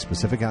guarantee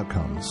specific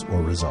outcomes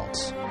or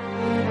results.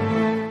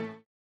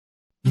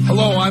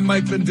 Hello, I'm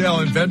Mike Lindell,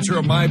 inventor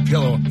of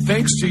MyPillow.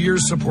 Thanks to your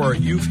support,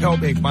 you've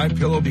helped make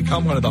MyPillow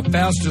become one of the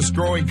fastest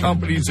growing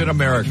companies in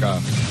America.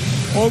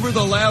 Over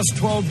the last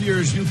 12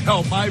 years, you've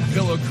helped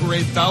MyPillow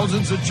create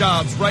thousands of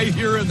jobs right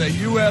here in the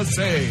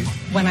USA.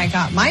 When I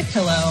got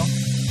MyPillow,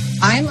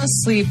 I'm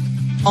asleep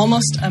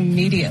almost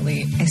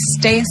immediately. I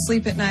stay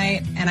asleep at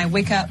night, and I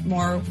wake up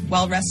more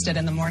well-rested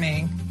in the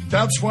morning.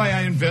 That's why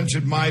I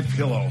invented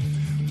MyPillow.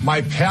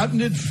 My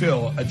patented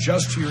fill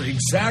adjusts to your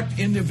exact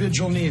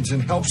individual needs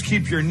and helps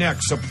keep your neck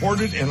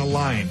supported and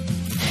aligned.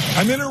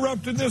 I'm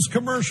interrupting this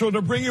commercial to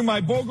bring you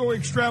my BOGO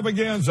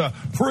extravaganza.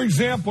 For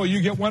example,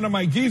 you get one of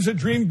my Giza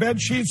Dream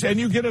bed sheets and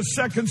you get a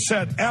second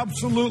set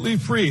absolutely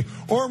free.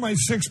 Or my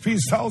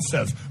 6-piece towel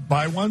sets.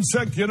 Buy one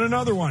set, get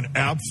another one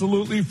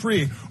absolutely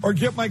free. Or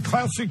get my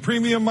classic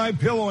premium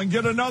MyPillow and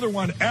get another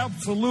one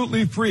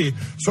absolutely free.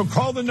 So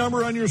call the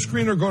number on your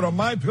screen or go to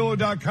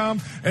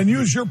MyPillow.com and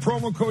use your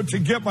promo code to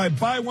get my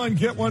buy one,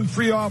 get one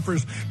free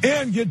offers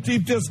and get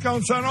deep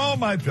discounts on all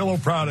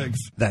MyPillow products.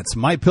 That's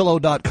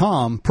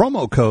MyPillow.com,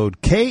 promo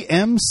code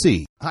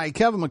KMC. Hi,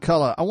 Kevin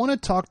McCullough. I want to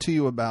talk to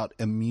you about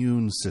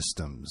immune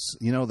systems.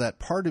 You know, that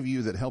part of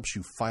you that helps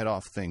you fight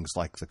off things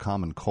like the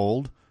common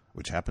cold,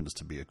 which happens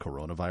to be a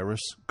coronavirus,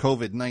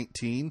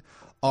 COVID-19,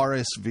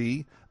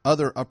 RSV,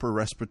 other upper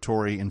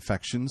respiratory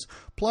infections.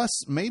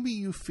 Plus, maybe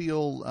you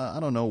feel,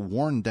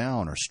 worn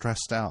down or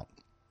stressed out.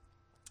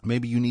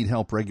 Maybe you need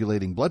help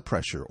regulating blood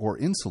pressure or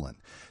insulin.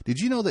 Did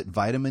you know that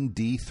vitamin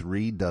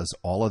D3 does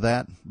all of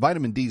that?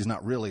 Vitamin D is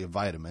not really a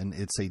vitamin.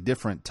 It's a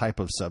different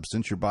type of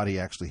substance. Your body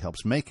actually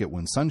helps make it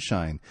when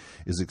sunshine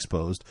is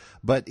exposed.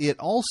 But it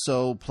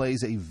also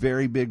plays a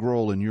very big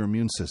role in your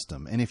immune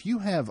system. And if you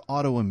have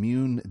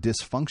autoimmune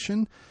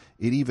dysfunction,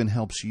 it even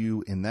helps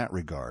you in that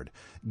regard.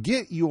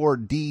 Get your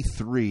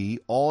D3,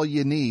 all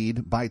you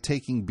need, by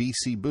taking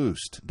BC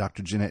Boost.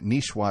 Dr. Jeanette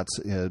Nishwat's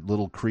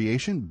little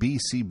creation,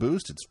 BC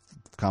Boost. It's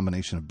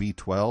combination of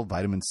B12,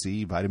 vitamin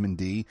C, vitamin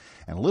D,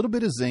 and a little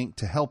bit of zinc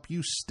to help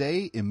you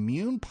stay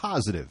immune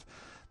positive.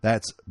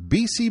 That's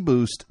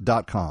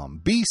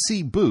bcboost.com,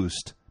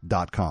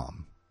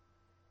 bcboost.com.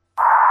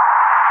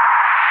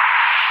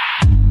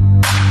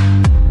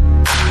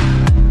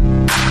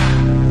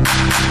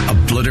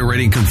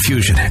 Obliterating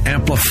confusion,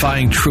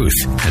 amplifying truth,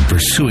 and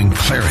pursuing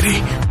clarity.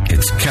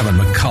 It's Kevin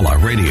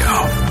McCullough Radio.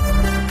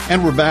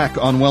 And we're back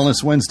on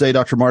Wellness Wednesday.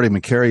 Dr. Marty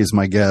Makary is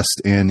my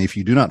guest. And if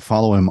you do not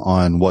follow him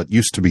on what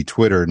used to be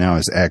Twitter, now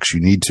is X, you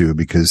need to,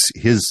 because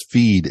his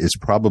feed is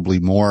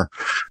probably more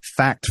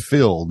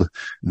fact-filled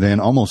than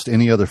almost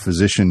any other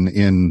physician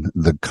in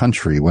the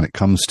country when it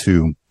comes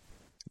to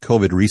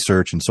COVID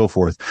research and so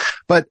forth.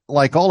 But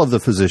like all of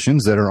the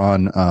physicians that are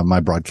on my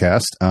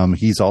broadcast,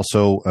 he's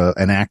also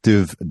an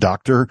active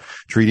doctor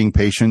treating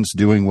patients,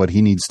 doing what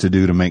he needs to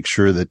do to make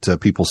sure that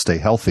people stay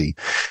healthy.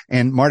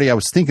 And Marty, I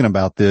was thinking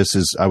about this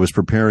as I was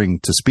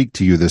preparing to speak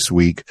to you this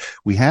week.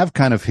 We have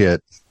kind of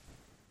hit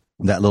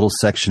that little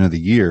section of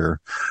the year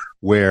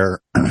where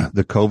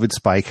the COVID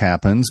spike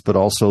happens, but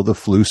also the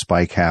flu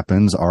spike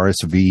happens,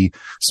 RSV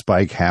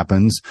spike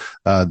happens.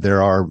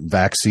 There are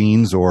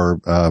vaccines or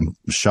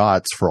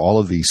shots for all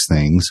of these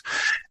things.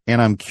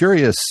 And I'm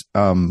curious,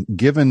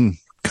 given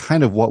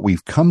kind of what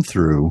we've come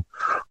through,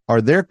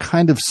 are there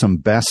kind of some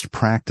best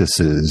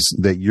practices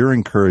that you're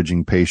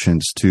encouraging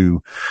patients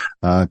to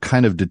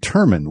kind of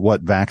determine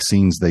what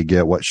vaccines they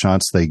get, what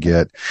shots they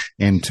get,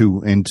 and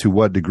to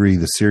what degree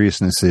the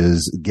seriousness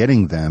is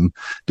getting them,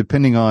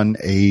 depending on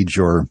age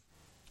or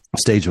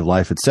stage of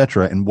life, et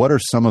cetera? And what are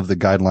some of the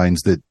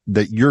guidelines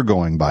that you're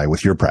going by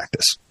with your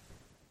practice?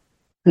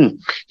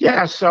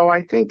 Yeah, so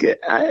I think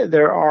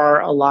there are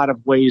a lot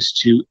of ways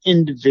to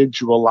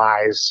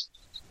individualize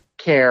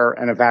care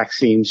and a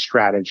vaccine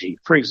strategy.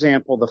 For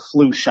example, the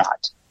flu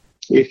shot.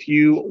 If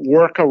you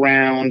work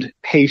around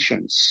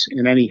patients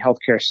in any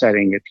healthcare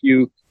setting, if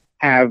you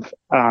have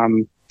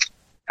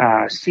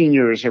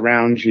seniors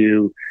around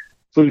you,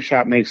 flu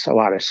shot makes a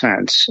lot of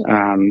sense.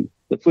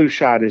 The flu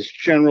shot is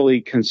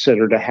generally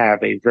considered to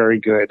have a very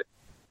good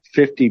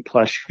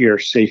 50-plus year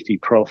safety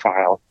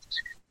profile.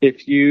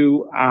 If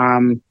you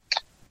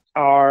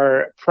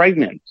are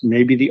pregnant,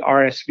 maybe the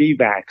RSV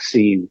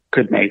vaccine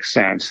could make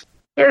sense.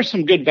 There are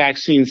some good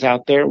vaccines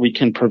out there. We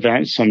can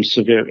prevent some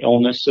severe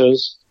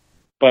illnesses.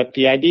 But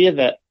the idea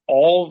that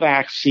all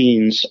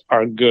vaccines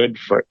are good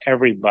for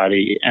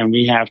everybody and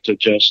we have to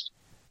just,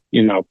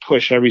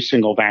 push every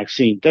single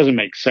vaccine doesn't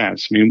make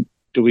sense. I mean,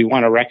 do we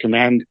want to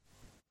recommend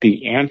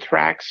the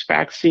anthrax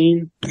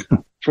vaccine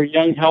for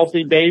young,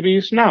 healthy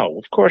babies? No,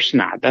 of course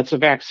not. That's a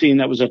vaccine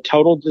that was a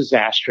total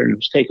disaster and it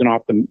was taken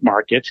off the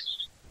market.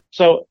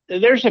 So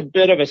there's a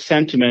bit of a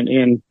sentiment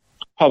in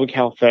public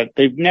health that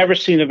they've never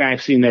seen a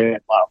vaccine they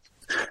didn't love.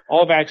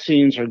 All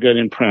vaccines are good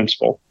in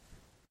principle.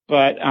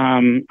 But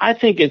I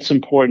think it's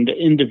important to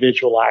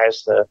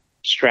individualize the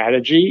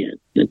strategy,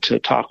 to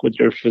talk with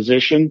your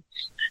physician.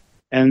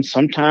 and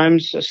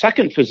sometimes a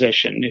second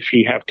physician if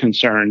you have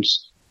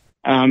concerns.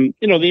 The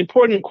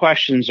important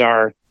questions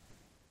are,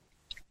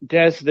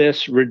 does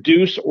this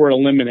reduce or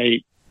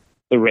eliminate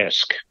the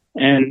risk?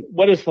 And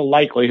what is the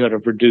likelihood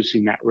of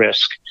reducing that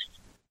risk?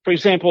 For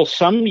example,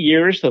 some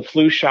years the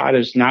flu shot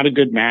is not a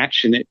good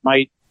match, and it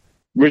might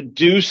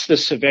reduce the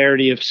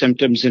severity of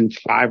symptoms in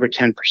 5 or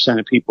 10%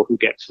 of people who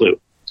get flu.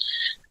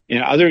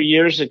 In other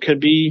years, it could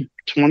be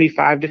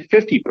 25 to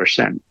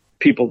 50%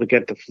 people that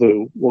get the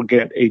flu will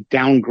get a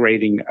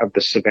downgrading of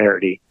the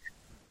severity.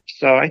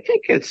 So I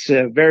think it's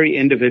a very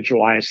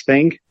individualized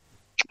thing.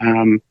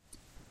 And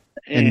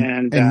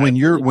when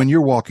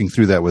you're walking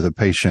through that with a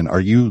patient, are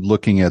you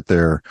looking at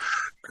their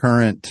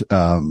current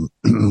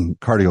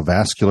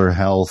cardiovascular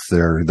health,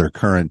 their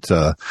current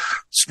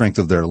strength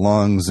of their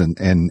lungs,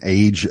 and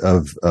age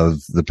of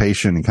the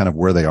patient, and kind of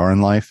where they are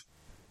in life?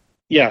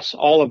 Yes,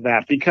 all of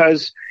that.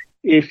 Because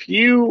if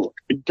you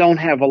don't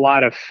have a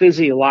lot of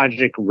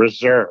physiologic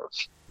reserve,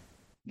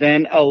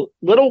 then a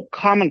little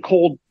common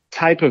cold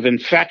type of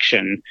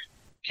infection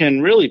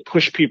can really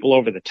push people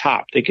over the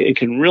top. It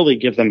can really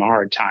give them a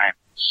hard time,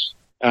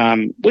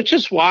 which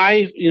is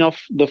why,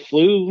 the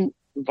flu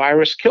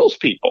virus kills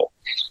people,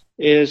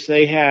 is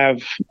they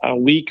have a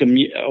weak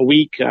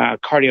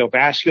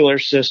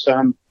cardiovascular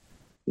system.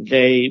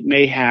 They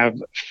may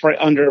have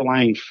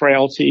underlying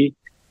frailty,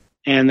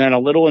 and then a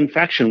little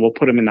infection will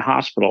put them in the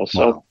hospital.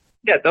 So, wow.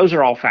 Yeah, those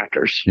are all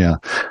factors. Yeah.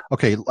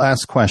 Okay,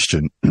 last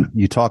question.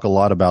 You talk a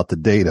lot about the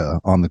data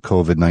on the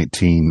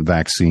COVID-19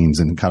 vaccines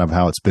and kind of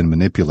how it's been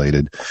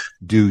manipulated.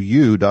 Do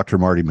you, Dr.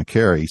 Marty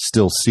Makary,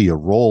 still see a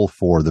role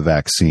for the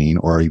vaccine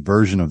or a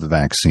version of the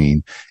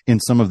vaccine in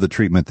some of the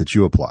treatment that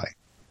you apply?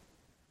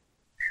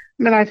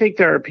 I think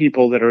there are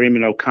people that are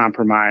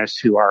immunocompromised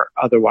who are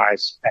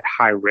otherwise at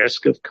high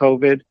risk of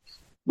COVID.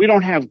 We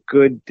don't have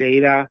good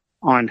data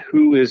on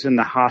who is in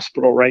the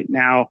hospital right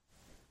now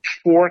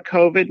for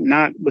COVID,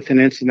 not with an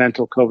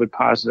incidental COVID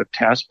positive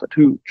test, but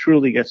who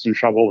truly gets in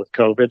trouble with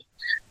COVID.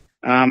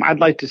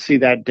 I'd like to see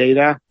that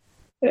data.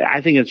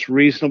 I think it's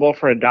reasonable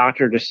for a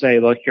doctor to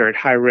say, look, you're at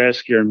high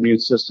risk, your immune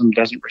system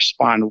doesn't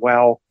respond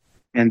well,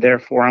 and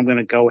therefore I'm going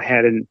to go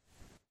ahead and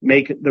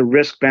make the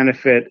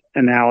risk-benefit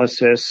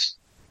analysis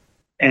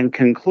and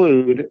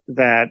conclude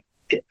that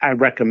I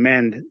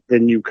recommend the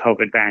new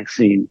COVID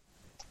vaccine.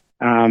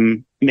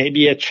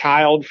 Maybe a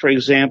child, for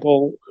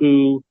example,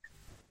 who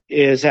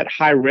is at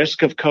high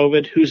risk of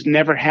COVID, who's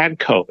never had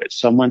COVID,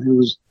 someone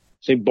who's,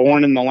 say,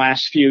 born in the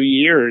last few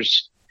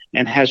years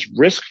and has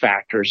risk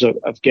factors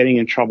of getting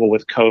in trouble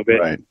with COVID.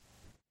 Right.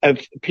 A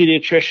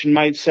pediatrician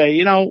might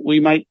say, we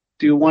might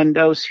do 1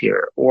 dose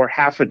here or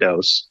half a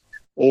dose,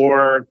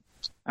 or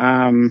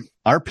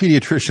our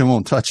pediatrician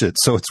won't touch it.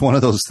 So it's one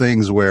of those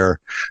things where,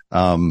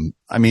 I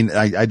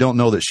don't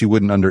know that she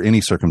wouldn't under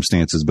any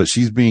circumstances, but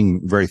she's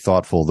being very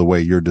thoughtful the way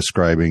you're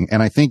describing.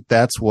 And I think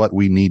that's what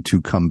we need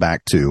to come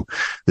back to,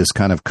 this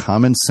kind of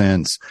common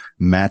sense,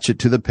 match it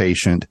to the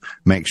patient,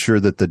 make sure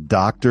that the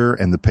doctor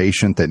and the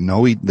patient that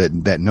know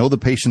the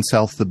patient's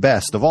health the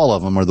best of all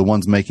of them are the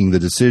ones making the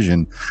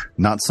decision,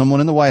 not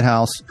someone in the White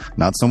House,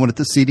 not someone at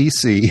the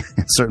CDC,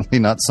 and certainly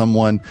not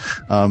someone,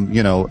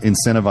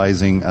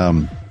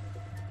 incentivizing,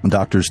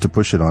 doctors to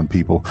push it on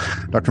people.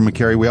 Dr.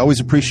 Makary, we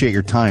always appreciate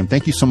your time.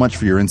 Thank you so much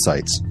for your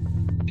insights.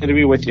 Good to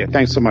be with you.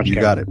 Thanks so much, You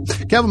Kevin. got it.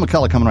 Kevin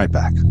McCullough coming right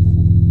back.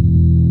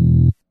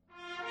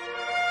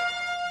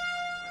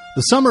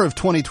 The summer of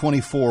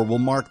 2024 will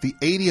mark the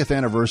 80th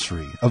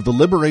anniversary of the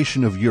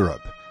liberation of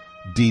Europe,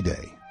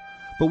 D-Day.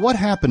 But what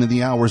happened in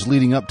the hours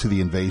leading up to the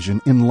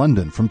invasion in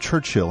London from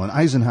Churchill and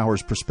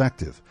Eisenhower's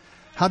perspective?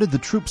 How did the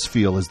troops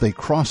feel as they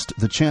crossed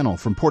the Channel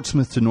from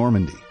Portsmouth to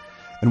Normandy?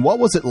 And what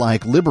was it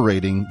like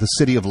liberating the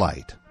City of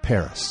Light,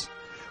 Paris?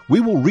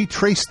 We will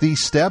retrace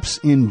these steps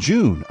in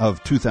June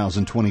of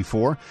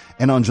 2024,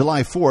 and on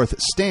July 4th,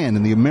 stand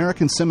in the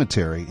American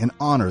Cemetery and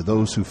honor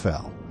those who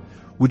fell.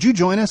 Would you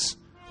join us?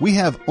 We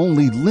have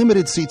only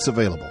limited seats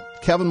available.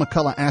 Kevin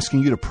McCullough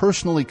asking you to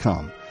personally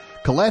come.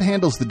 Colette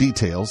handles the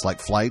details like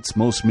flights,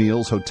 most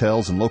meals,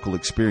 hotels, and local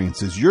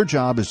experiences. Your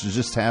job is to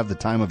just have the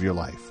time of your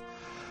life.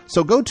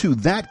 So go to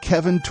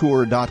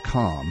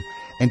thatkevintour.com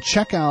and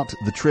check out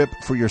the trip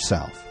for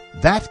yourself.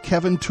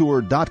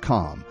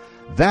 Thatkevintour.com.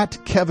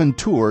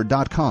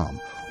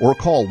 Thatkevintour.com. Or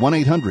call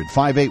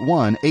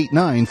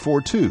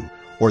 1-800-581-8942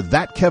 or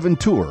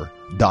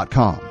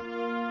thatkevintour.com.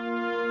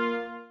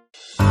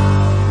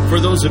 For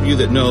those of you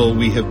that know,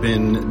 we have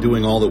been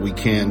doing all that we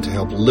can to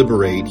help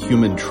liberate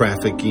human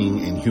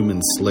trafficking and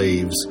human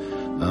slaves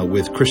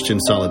with Christian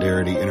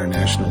Solidarity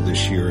International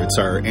this year. It's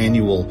our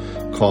annual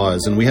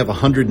cause, and we have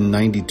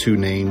 192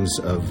 names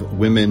of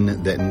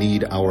women that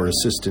need our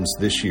assistance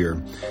this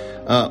year.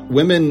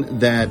 Women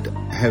that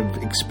have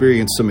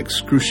experienced some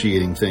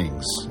excruciating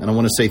things. And I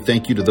want to say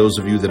thank you to those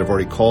of you that have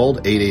already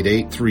called,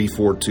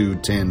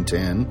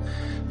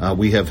 888-342-1010.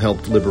 We have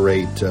helped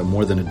liberate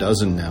more than a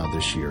dozen now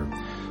this year.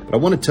 But I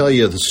want to tell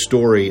you the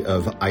story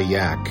of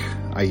Ayak.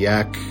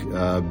 Ayak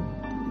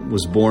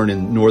was born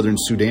in northern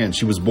Sudan.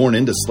 She was born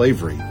into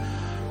slavery.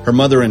 Her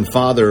mother and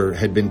father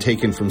had been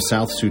taken from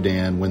South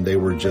Sudan when they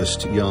were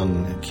just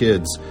young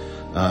kids,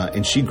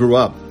 and she grew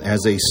up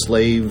as a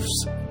slave's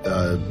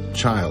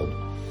child.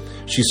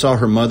 She saw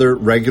her mother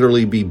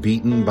regularly be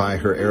beaten by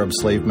her Arab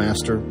slave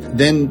master.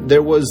 Then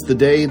there was the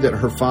day that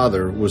her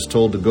father was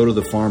told to go to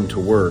the farm to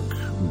work,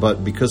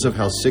 but because of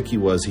how sick he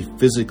was, he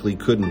physically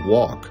couldn't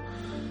walk.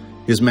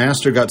 His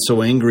master got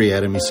so angry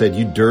at him, he said,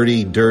 "You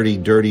dirty, dirty,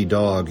 dirty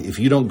dog. If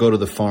you don't go to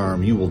the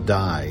farm, you will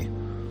die."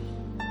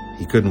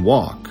 He couldn't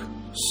walk,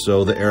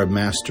 so the Arab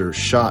master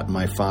shot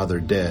my father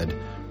dead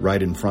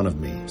right in front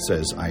of me,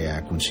 says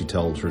Ayak when she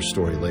tells her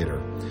story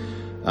later.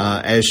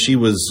 As she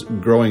was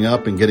growing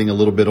up and getting a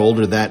little bit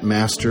older, that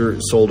master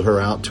sold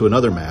her out to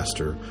another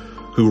master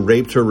who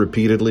raped her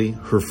repeatedly,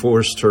 who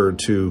forced her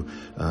to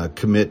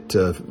commit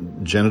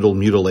genital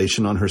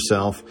mutilation on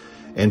herself,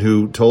 and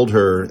who told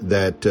her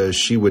that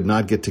she would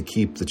not get to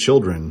keep the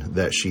children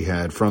that she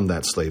had from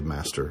that slave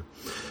master.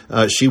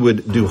 She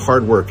would do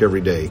hard work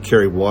every day,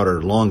 carry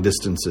water long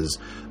distances,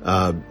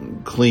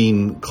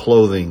 clean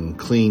clothing,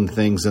 clean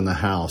things in the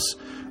house,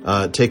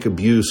 take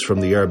abuse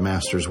from the Arab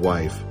master's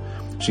wife.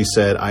 She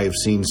said, "I have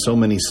seen so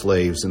many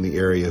slaves in the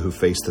area who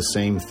face the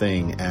same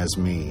thing as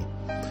me."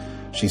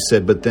 She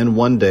said, "But then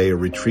one day a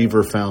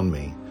retriever found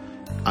me.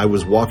 I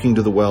was walking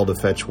to the well to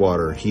fetch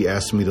water. He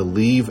asked me to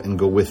leave and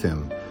go with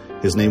him.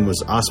 His name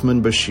was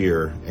Osman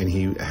Bashir, and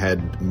he had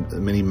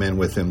many men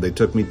with him. They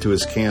took me to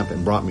his camp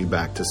and brought me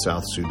back to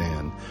South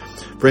Sudan."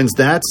 Friends,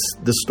 that's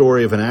the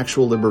story of an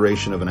actual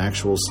liberation of an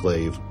actual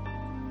slave.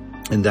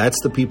 And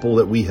that's the people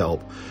that we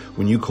help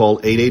when you call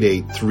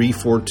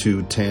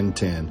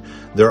 888-342-1010.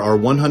 There are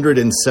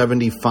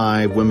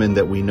 175 women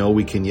that we know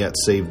we can yet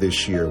save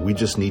this year. We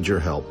just need your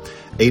help.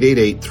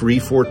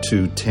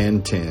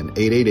 888-342-1010.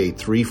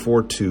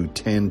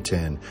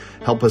 888-342-1010.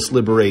 Help us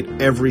liberate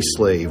every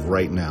slave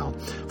right now.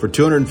 For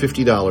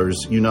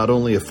 $250, you not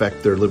only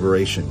affect their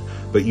liberation,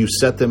 but you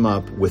set them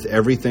up with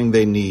everything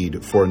they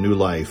need for a new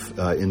life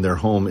in their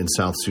home in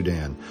South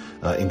Sudan,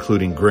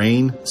 including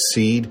grain,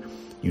 seed,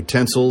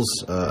 utensils,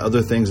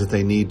 other things that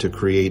they need to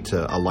create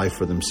a life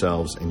for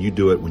themselves. And you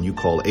do it when you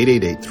call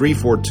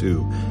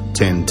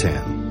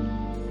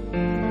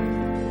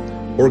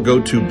 888-342-1010. Or go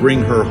to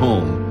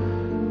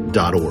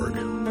bringherhome.org.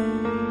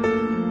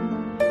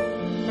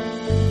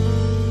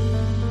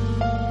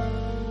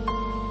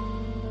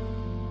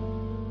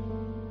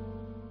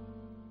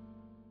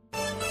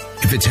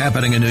 If it's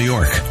happening in New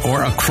York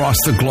or across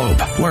the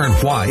globe, learn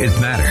why it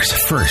matters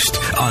first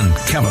on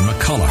Kevin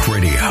McCullough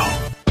Radio.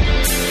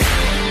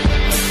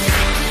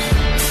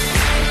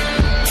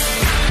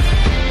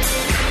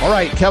 All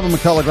right, Kevin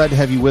McCullough, glad to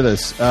have you with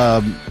us.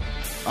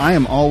 I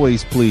am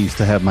always pleased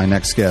to have my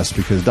next guest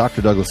because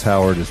Dr. Douglas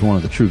Howard is one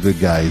of the true good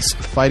guys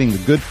fighting the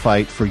good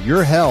fight for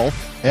your health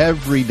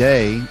every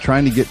day,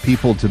 trying to get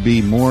people to be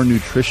more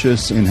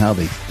nutritious in how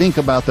they think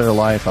about their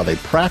life, how they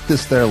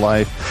practice their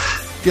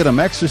life, get them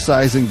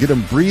exercising, get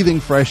them breathing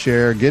fresh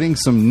air, getting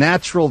some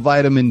natural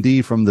vitamin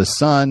D from the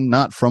sun,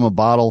 not from a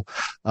bottle.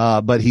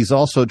 But he's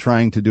also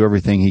trying to do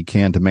everything he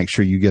can to make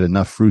sure you get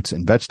enough fruits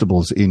and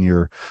vegetables in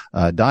your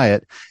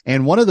diet.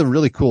 And one of the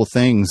really cool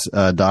things,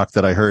 Doc,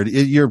 that I heard,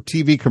 your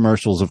TV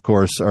commercials, of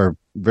course, are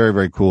very,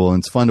 very cool. And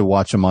it's fun to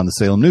watch them on the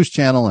Salem News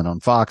Channel and on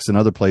Fox and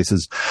other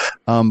places.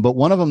 But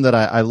one of them that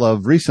I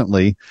love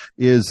recently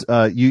is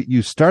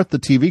you start the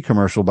TV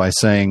commercial by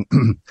saying,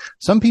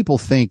 some people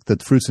think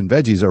that fruits and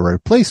veggies are a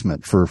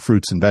replacement for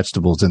fruits and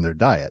vegetables in their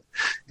diet.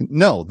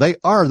 No, they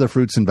are the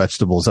fruits and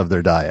vegetables of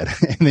their diet.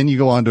 And then you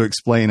go on to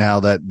explain how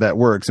that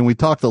works. And we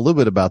talked a little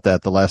bit about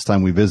that the last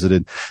time we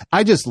visited.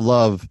 I just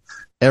love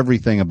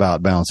everything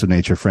about Balance of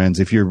Nature, friends.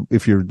 If you're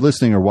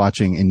listening or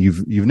watching and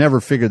you've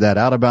never figured that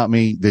out about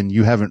me, then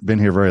you haven't been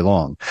here very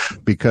long,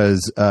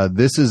 because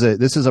this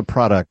is a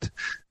product,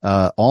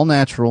 all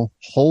natural,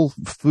 whole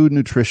food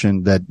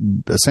nutrition that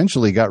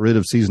essentially got rid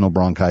of seasonal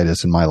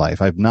bronchitis in my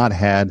life. I've not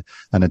had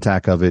an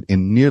attack of it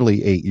in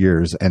nearly 8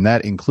 years, and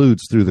that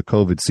includes through the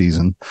COVID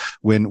season.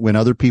 When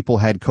other people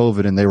had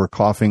COVID and they were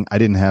coughing, I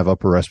didn't have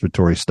upper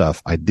respiratory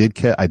stuff. I did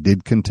catch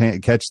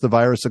the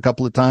virus a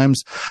couple of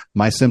times.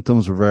 My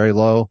symptoms were very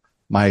low.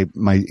 My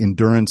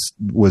endurance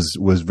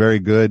was very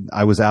good.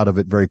 I was out of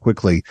it very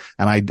quickly,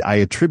 and I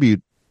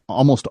attribute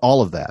almost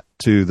all of that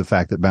to the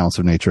fact that Balance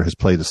of Nature has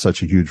played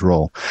such a huge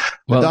role.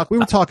 Well, Doc, we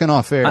were talking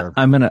off air.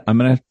 I'm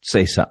gonna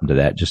say something to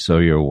that, just so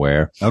you're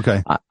aware.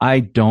 Okay.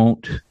 I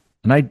don't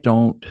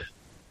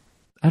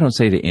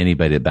say to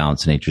anybody that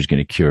Balance of Nature is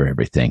going to cure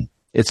everything.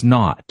 It's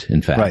not,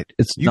 in fact. Right.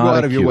 It's you not go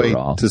out of your way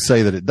to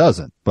say that it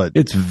doesn't, but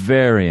it's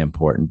very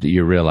important that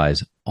you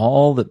realize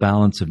all that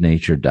Balance of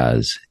Nature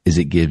does is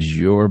it gives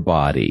your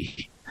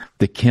body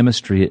the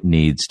chemistry it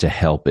needs to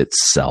help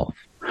itself.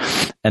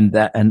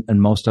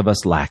 And most of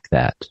us lack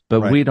that.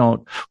 But right.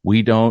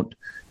 we don't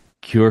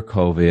cure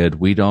COVID.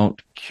 We don't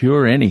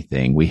cure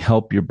anything. We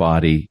help your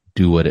body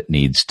do what it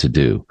needs to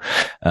do.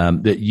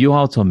 That you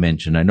also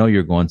mentioned, I know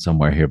you're going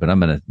somewhere here, but I'm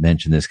going to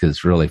mention this because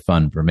it's really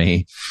fun for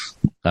me.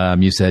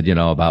 You said,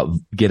 about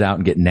get out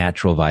and get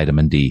natural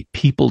vitamin D.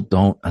 People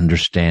don't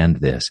understand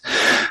this.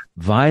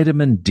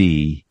 Vitamin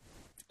D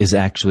is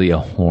actually a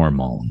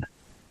hormone.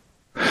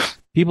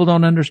 People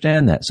don't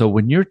understand that. So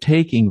when you're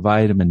taking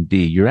vitamin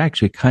D, you're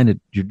actually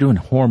you're doing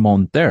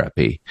hormone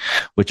therapy,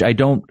 which I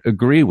don't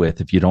agree with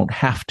if you don't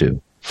have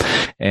to.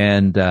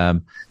 And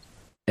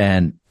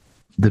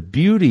the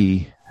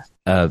beauty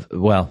of,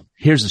 well,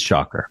 here's the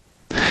shocker.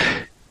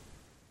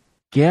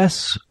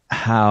 Guess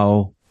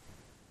how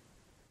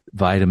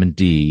vitamin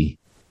D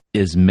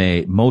is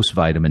made? Most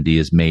vitamin D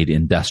is made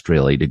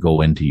industrially to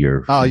go into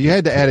your... Oh, you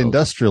had to add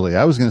industrially.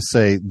 I was going to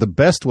say the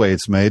best way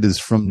it's made is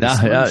from the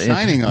sun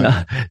shining on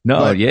it.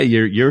 No, yeah,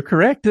 you're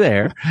correct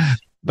there.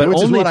 But which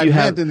only is what if you I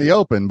have meant in the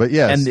open, but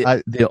yes.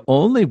 And the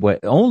only way,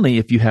 only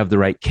if you have the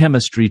right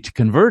chemistry to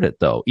convert it,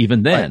 though.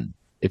 Even then, right.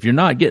 If you're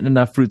not getting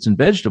enough fruits and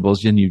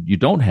vegetables, then you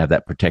don't have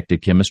that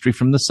protected chemistry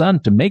from the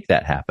sun to make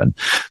that happen.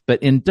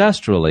 But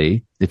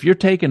industrially, if you're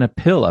taking a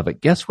pill of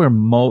it, guess where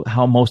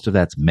how most of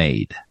that's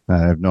made? I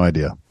have no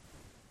idea.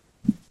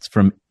 It's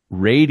from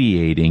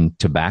radiating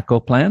tobacco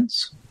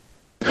plants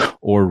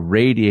or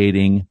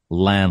radiating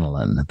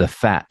lanolin, the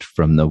fat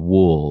from the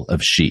wool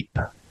of sheep.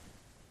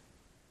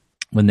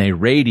 When they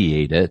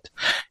radiate it,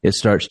 it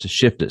starts to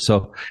shift it.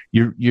 So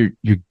you're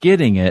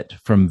getting it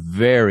from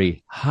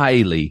very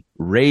highly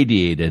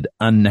radiated,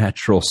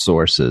 unnatural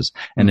sources,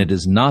 and it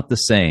is not the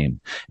same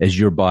as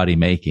your body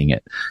making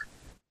it.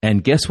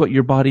 And guess what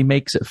your body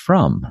makes it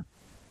from?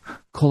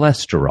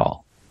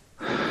 Cholesterol.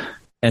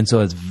 And so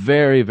it's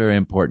very, very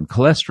important.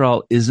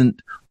 Cholesterol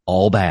isn't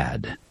all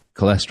bad.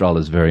 Cholesterol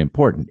is very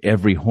important.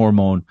 Every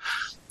hormones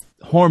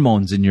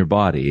in your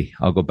body,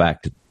 I'll go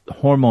back to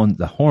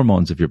the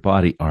hormones of your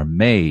body are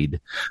made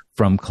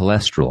from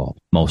cholesterol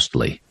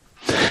mostly.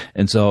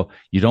 And so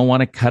you don't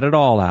want to cut it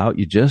all out.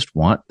 You just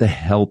want the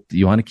health.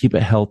 You want to keep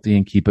it healthy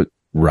and keep it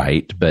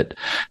right, but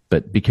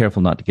be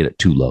careful not to get it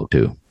too low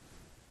too.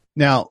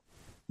 Now,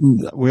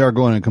 we are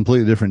going in a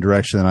completely different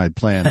direction than I'd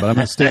planned, but I'm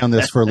going to stay on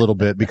this for a little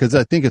bit because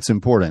I think it's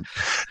important.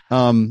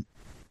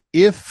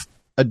 If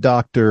a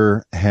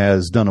doctor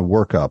has done a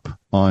workup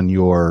on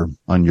your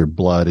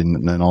blood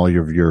and all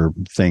your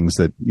things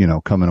that,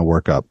 come in a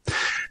workup,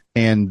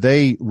 and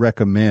they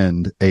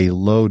recommend a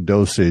low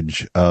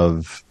dosage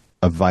of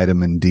a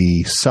vitamin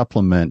D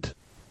supplement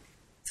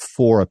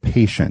for a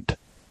patient,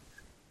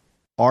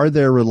 are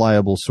there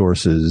reliable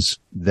sources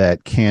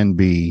that can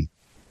be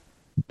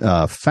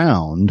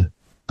found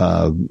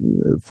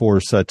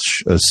for such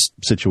a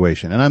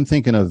situation? And I'm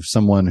thinking of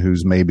someone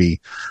who's maybe,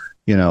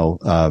 they're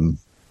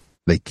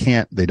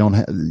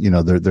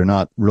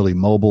not really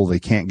mobile. They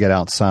can't get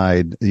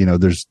outside.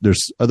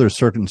 There's other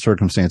certain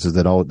circumstances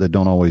that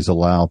don't always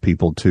allow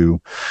people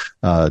to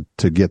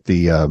get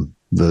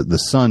the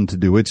sun to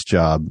do its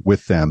job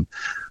with them.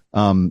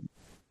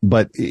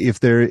 But if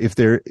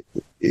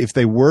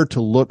they were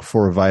to look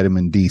for a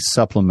vitamin D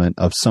supplement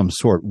of some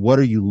sort, what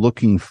are you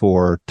looking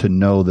for to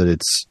know that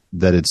it's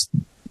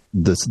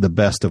the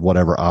best of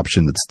whatever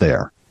option that's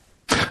there?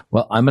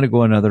 Well, I'm going to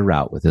go another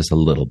route with this a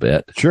little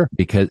bit. Sure.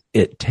 Because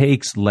it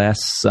takes less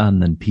sun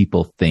than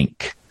people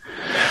think.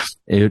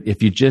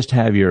 If you just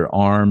have your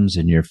arms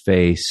and your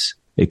face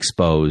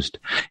exposed,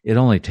 it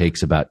only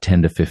takes about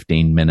 10 to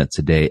 15 minutes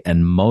a day.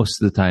 And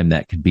most of the time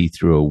that could be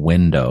through a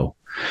window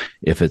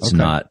if it's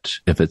not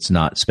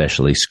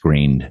specially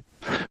screened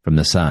from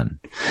the sun.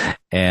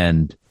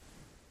 And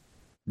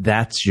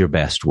that's your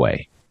best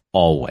way,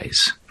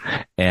 always.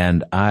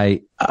 And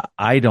I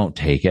don't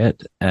take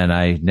it, and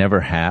I never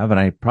have, and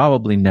I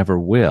probably never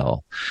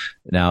will.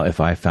 Now,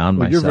 if I found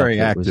myself... You're very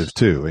active,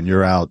 too, and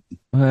you're out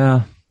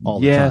all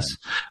the time.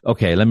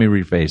 Okay, let me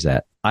rephrase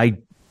that.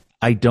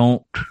 I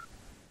don't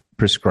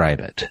prescribe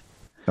it,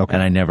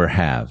 and I never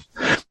have,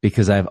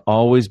 because I've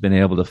always been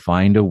able to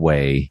find a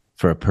way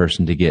for a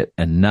person to get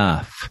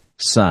enough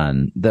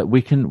sun that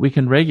we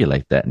can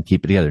regulate that and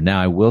keep it together.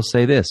 Now, I will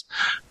say this.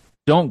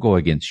 Don't go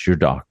against your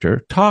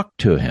doctor. Talk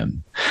to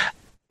him.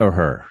 Or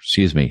her,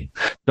 excuse me.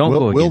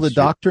 Will the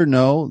doctor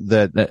know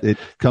that it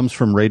comes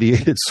from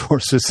radiated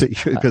sources?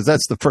 Because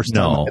that's the first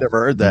time I've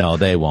ever heard that. No,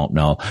 they won't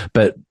know.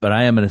 But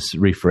I am going to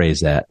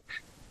rephrase that.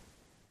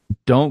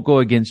 Don't go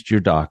against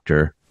your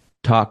doctor.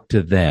 Talk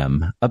to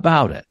them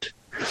about it.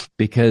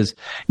 Because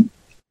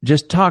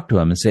just talk to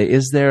them and say,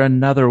 is there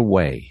another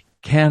way?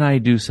 Can I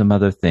do some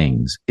other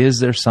things? Is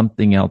there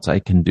something else I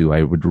can do?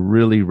 I would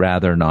really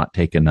rather not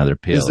take another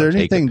pill. Is there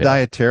anything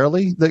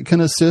dietarily that can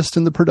assist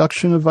in the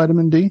production of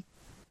vitamin D?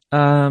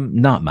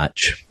 Not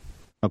much.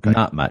 Okay.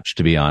 Not much,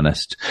 to be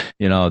honest.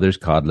 There's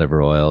cod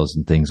liver oils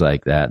and things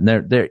like that.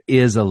 And there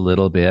is a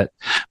little bit,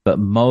 but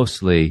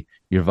mostly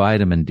your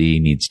vitamin D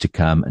needs to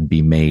come and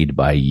be made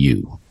by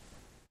you.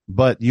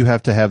 But you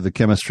have to have the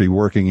chemistry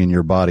working in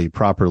your body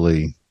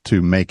properly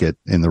to make it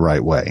in the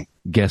right way.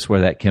 Guess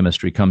where that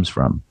chemistry comes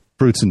from?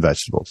 Fruits and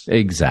vegetables.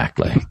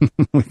 Exactly.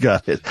 We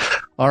got it.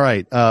 All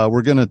right.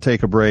 We're going to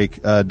take a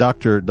break.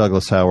 Dr.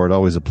 Douglas Howard,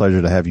 always a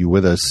pleasure to have you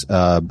with us.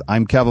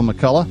 I'm Kevin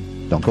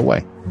McCullough. Don't go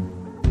away.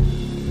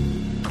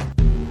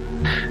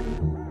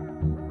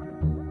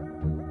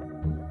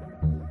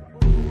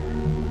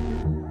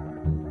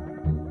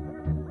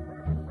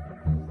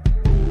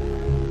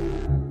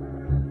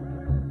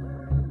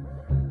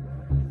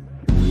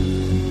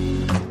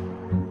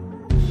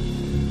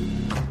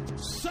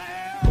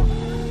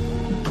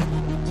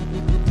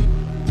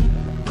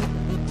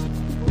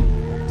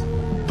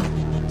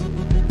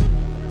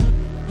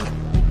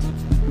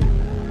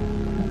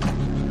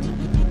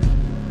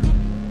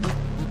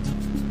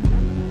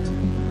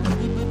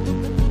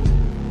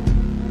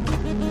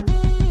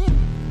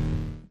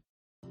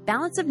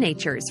 Balance of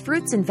Nature's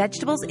fruits and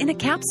vegetables in a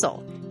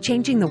capsule,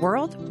 changing the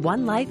world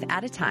one life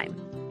at a time.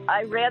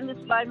 I ran this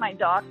by my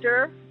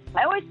doctor.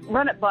 I always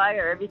run it by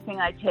her,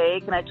 everything I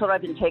take, and I told her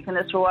I've been taking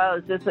this for a while.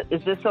 Is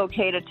this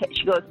okay to take?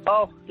 She goes,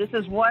 oh, this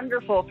is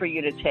wonderful for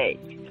you to take.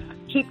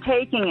 Keep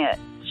taking it.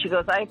 She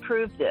goes, I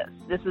approve this.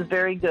 This is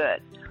very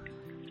good.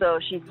 So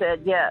she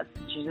said, yes.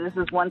 She said, this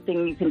is one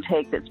thing you can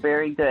take that's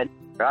very good.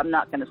 I'm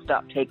not going to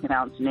stop taking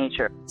Balance of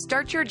Nature.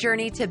 Start your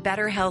journey to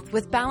better health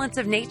with Balance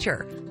of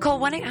Nature. Call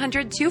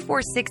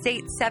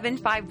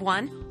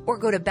 1-800-246-8751 or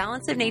go to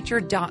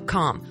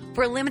balanceofnature.com.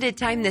 For a limited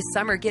time this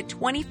summer, get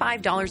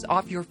 $25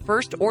 off your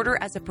first order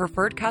as a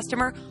preferred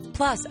customer,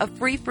 plus a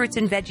free fruits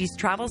and veggies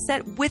travel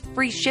set with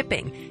free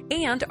shipping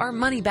and our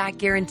money-back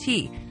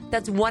guarantee.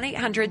 That's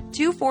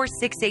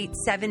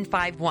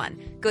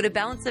 1-800-246-8751. Go to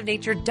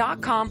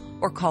balanceofnature.com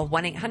or call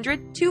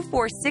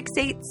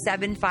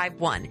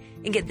 1-800-246-8751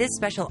 and get this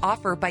special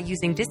offer by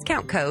using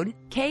discount code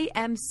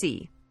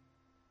KMC.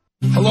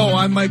 Hello,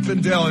 I'm Mike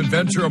Lindell,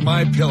 inventor of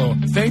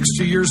MyPillow. Thanks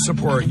to your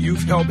support,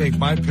 you've helped make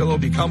MyPillow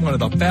become one of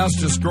the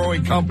fastest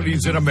growing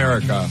companies in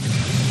America.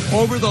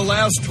 Over the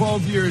last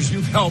 12 years,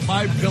 you've helped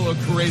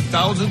MyPillow create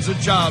thousands of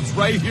jobs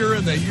right here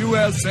in the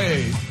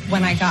USA.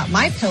 When I got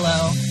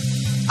MyPillow,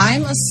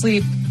 I'm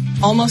asleep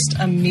almost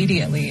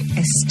immediately.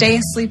 I stay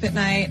asleep at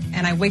night,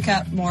 and I wake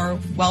up more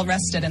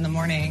well-rested in the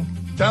morning.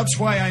 That's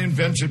why I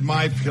invented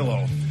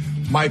MyPillow.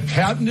 My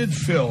patented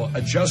fill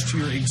adjusts to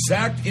your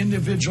exact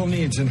individual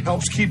needs and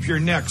helps keep your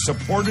neck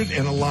supported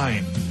and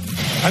aligned.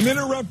 I'm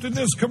interrupting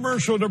this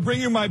commercial to bring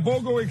you my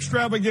BOGO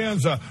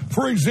extravaganza.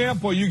 For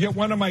example, you get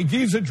one of my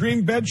Giza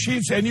Dream bed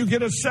sheets and you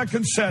get a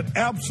second set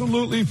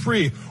absolutely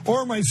free.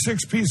 Or my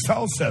 6-piece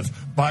towel sets.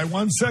 Buy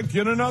one set,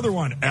 get another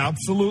one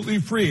absolutely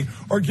free.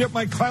 Or get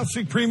my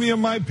classic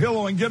premium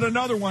MyPillow and get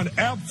another one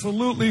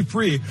absolutely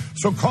free.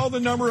 So call the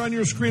number on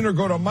your screen or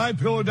go to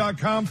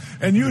MyPillow.com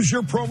and use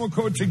your promo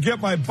code to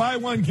get my buy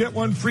one, get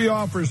one free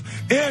offers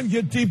and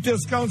get deep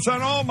discounts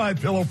on all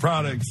MyPillow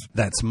products.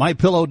 That's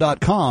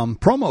MyPillow.com,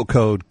 promo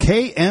code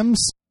KMC.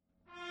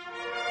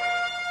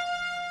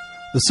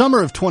 The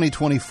summer of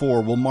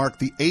 2024 will mark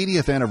the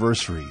 80th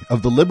anniversary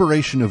of the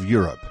liberation of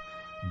Europe,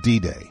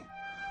 D-Day.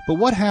 But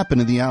what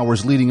happened in the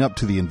hours leading up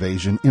to the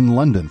invasion in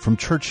London from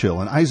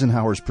Churchill and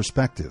Eisenhower's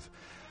perspective?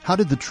 How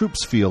did the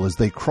troops feel as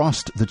they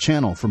crossed the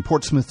Channel from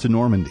Portsmouth to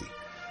Normandy?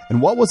 And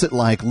what was it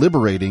like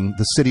liberating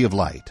the City of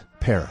Light,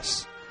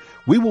 Paris?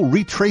 We will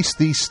retrace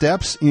these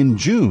steps in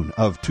June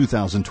of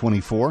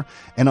 2024,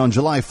 and on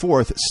July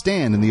 4th,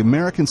 stand in the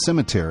American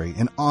Cemetery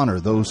and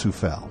honor those who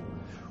fell.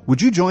 Would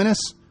you join us?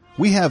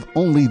 We have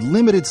only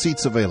limited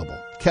seats available.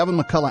 Kevin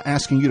McCullough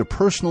asking you to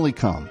personally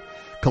come.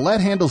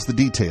 Colette handles the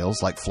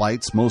details like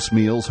flights, most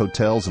meals,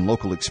 hotels, and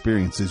local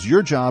experiences.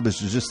 Your job is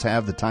to just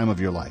have the time of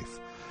your life.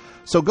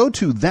 So go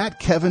to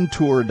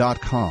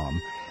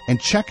thatkevintour.com and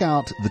check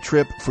out the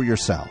trip for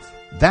yourself.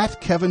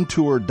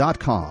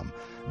 Thatkevintour.com.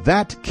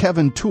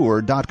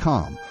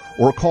 Thatkevintour.com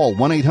or call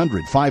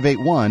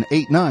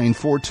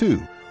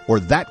 1-800-581-8942 or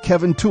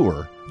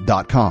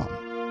thatkevintour.com.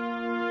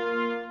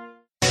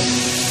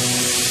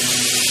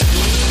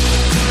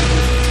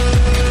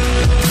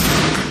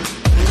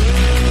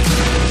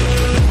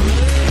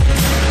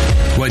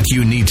 What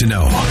you need to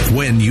know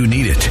when you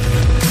need it.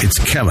 It's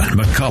Kevin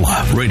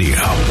McCullough Radio.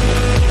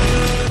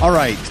 All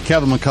right,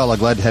 Kevin McCullough,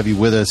 glad to have you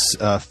with us.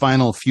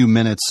 Final few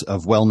minutes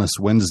of Wellness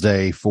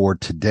Wednesday for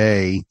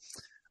today.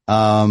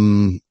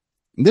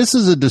 This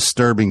is a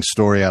disturbing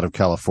story out of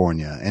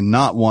California, and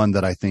not one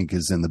that I think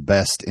is in the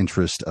best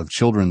interest of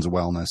children's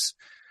wellness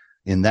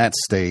in that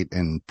state,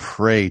 and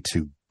pray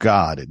to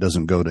God it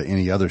doesn't go to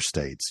any other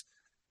states.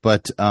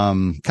 But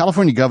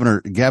California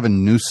Governor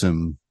Gavin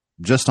Newsom,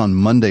 just on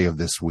Monday of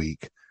this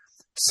week,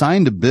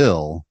 signed a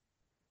bill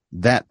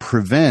that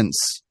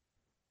prevents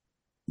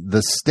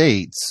the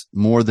state's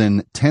more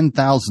than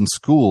 10,000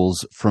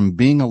 schools from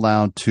being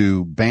allowed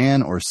to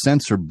ban or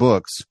censor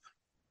books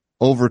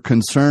over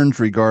concerns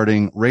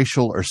regarding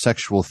racial or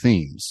sexual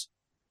themes.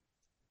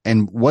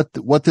 And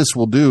what this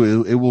will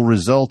do, it will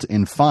result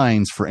in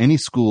fines for any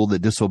school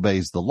that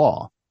disobeys the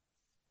law.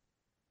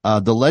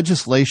 The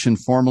legislation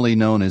formerly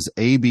known as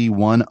AB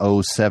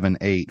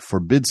 1078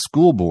 forbids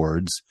school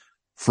boards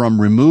from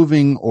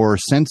removing or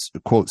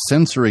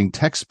censoring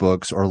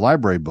textbooks or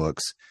library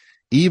books,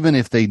 even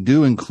if they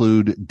do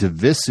include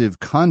divisive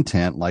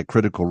content like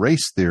critical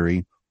race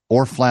theory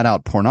or flat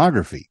out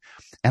pornography.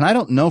 And I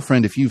don't know,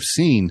 friend, if you've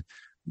seen,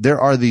 there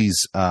are these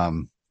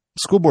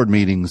school board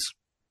meetings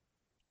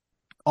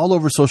all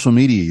over social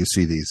media. You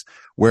see these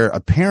where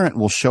a parent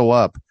will show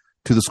up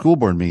to the school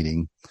board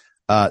meeting,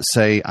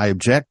 say, I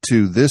object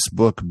to this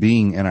book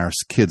being in our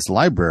kid's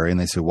library. And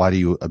they say, why do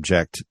you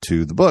object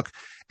to the book?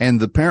 And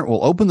the parent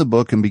will open the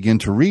book and begin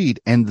to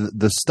read. And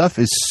the stuff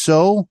is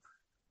so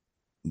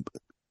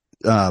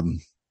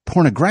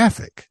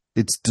pornographic.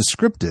 It's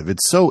descriptive.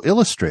 It's so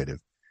illustrative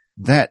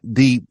that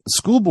the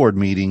school board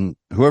meeting,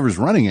 whoever's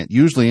running it,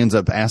 usually ends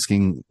up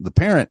asking the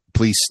parent,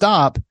 please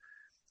stop,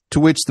 to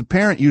which the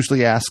parent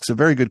usually asks a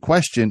very good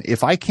question.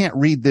 If I can't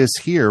read this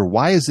here,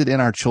 why is it in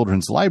our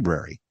children's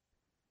library?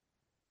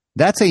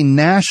 That's a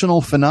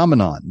national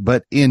phenomenon.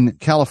 But in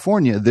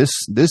California, this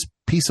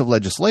piece of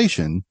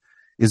legislation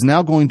is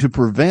now going to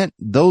prevent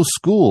those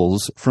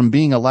schools from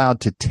being allowed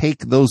to take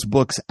those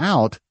books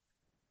out.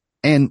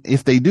 And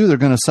if they do, they're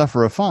going to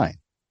suffer a fine.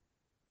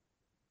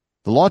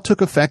 The law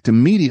took effect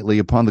immediately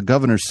upon the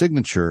governor's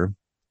signature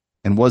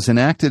and was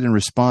enacted in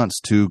response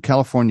to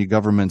California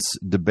government's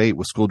debate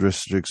with school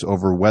districts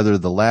over whether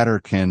the latter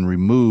can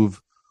remove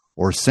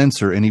or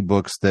censor any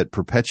books that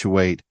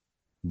perpetuate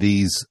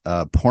these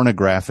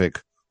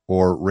pornographic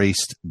or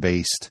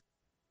race-based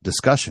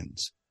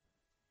discussions.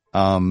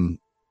 And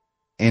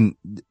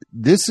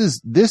this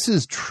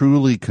is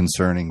truly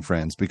concerning,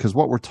 friends, because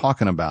what we're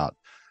talking about,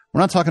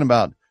 we're not talking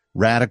about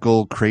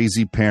radical,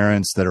 crazy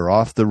parents that are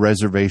off the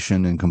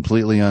reservation and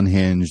completely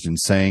unhinged and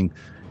saying,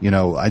 you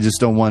know, I just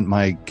don't want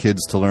my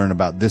kids to learn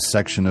about this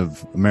section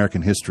of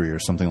American history or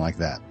something like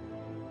that.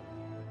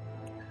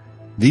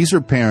 These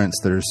are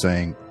parents that are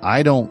saying,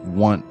 I don't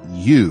want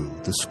you,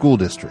 the school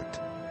district,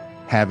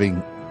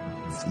 having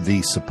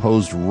the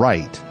supposed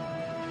right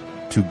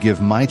to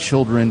give my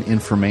children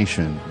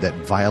information that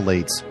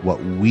violates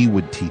what we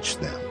would teach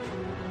them.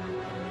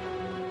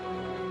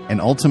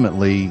 And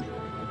ultimately,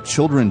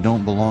 children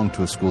don't belong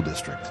to a school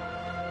district.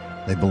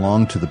 They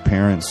belong to the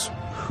parents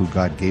who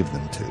God gave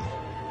them to.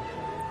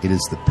 It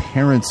is the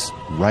parents'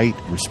 right,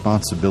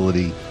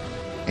 responsibility,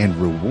 and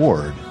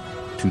reward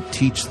to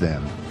teach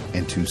them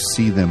and to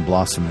see them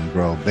blossom and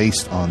grow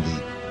based on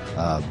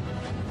the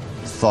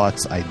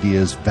thoughts,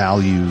 ideas,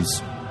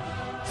 values,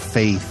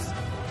 faith,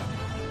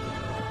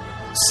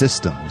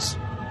 systems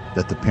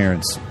that the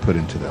parents put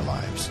into their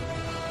lives.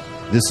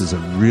 This is a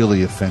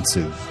really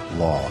offensive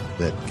law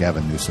that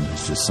Gavin Newsom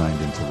has just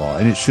signed into law,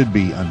 and it should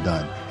be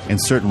undone,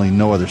 and certainly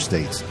no other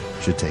states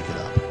should take it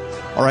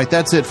up. All right,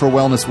 that's it for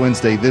Wellness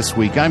Wednesday this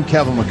week. I'm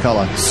Kevin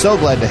McCullough. So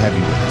glad to have you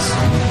with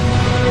us.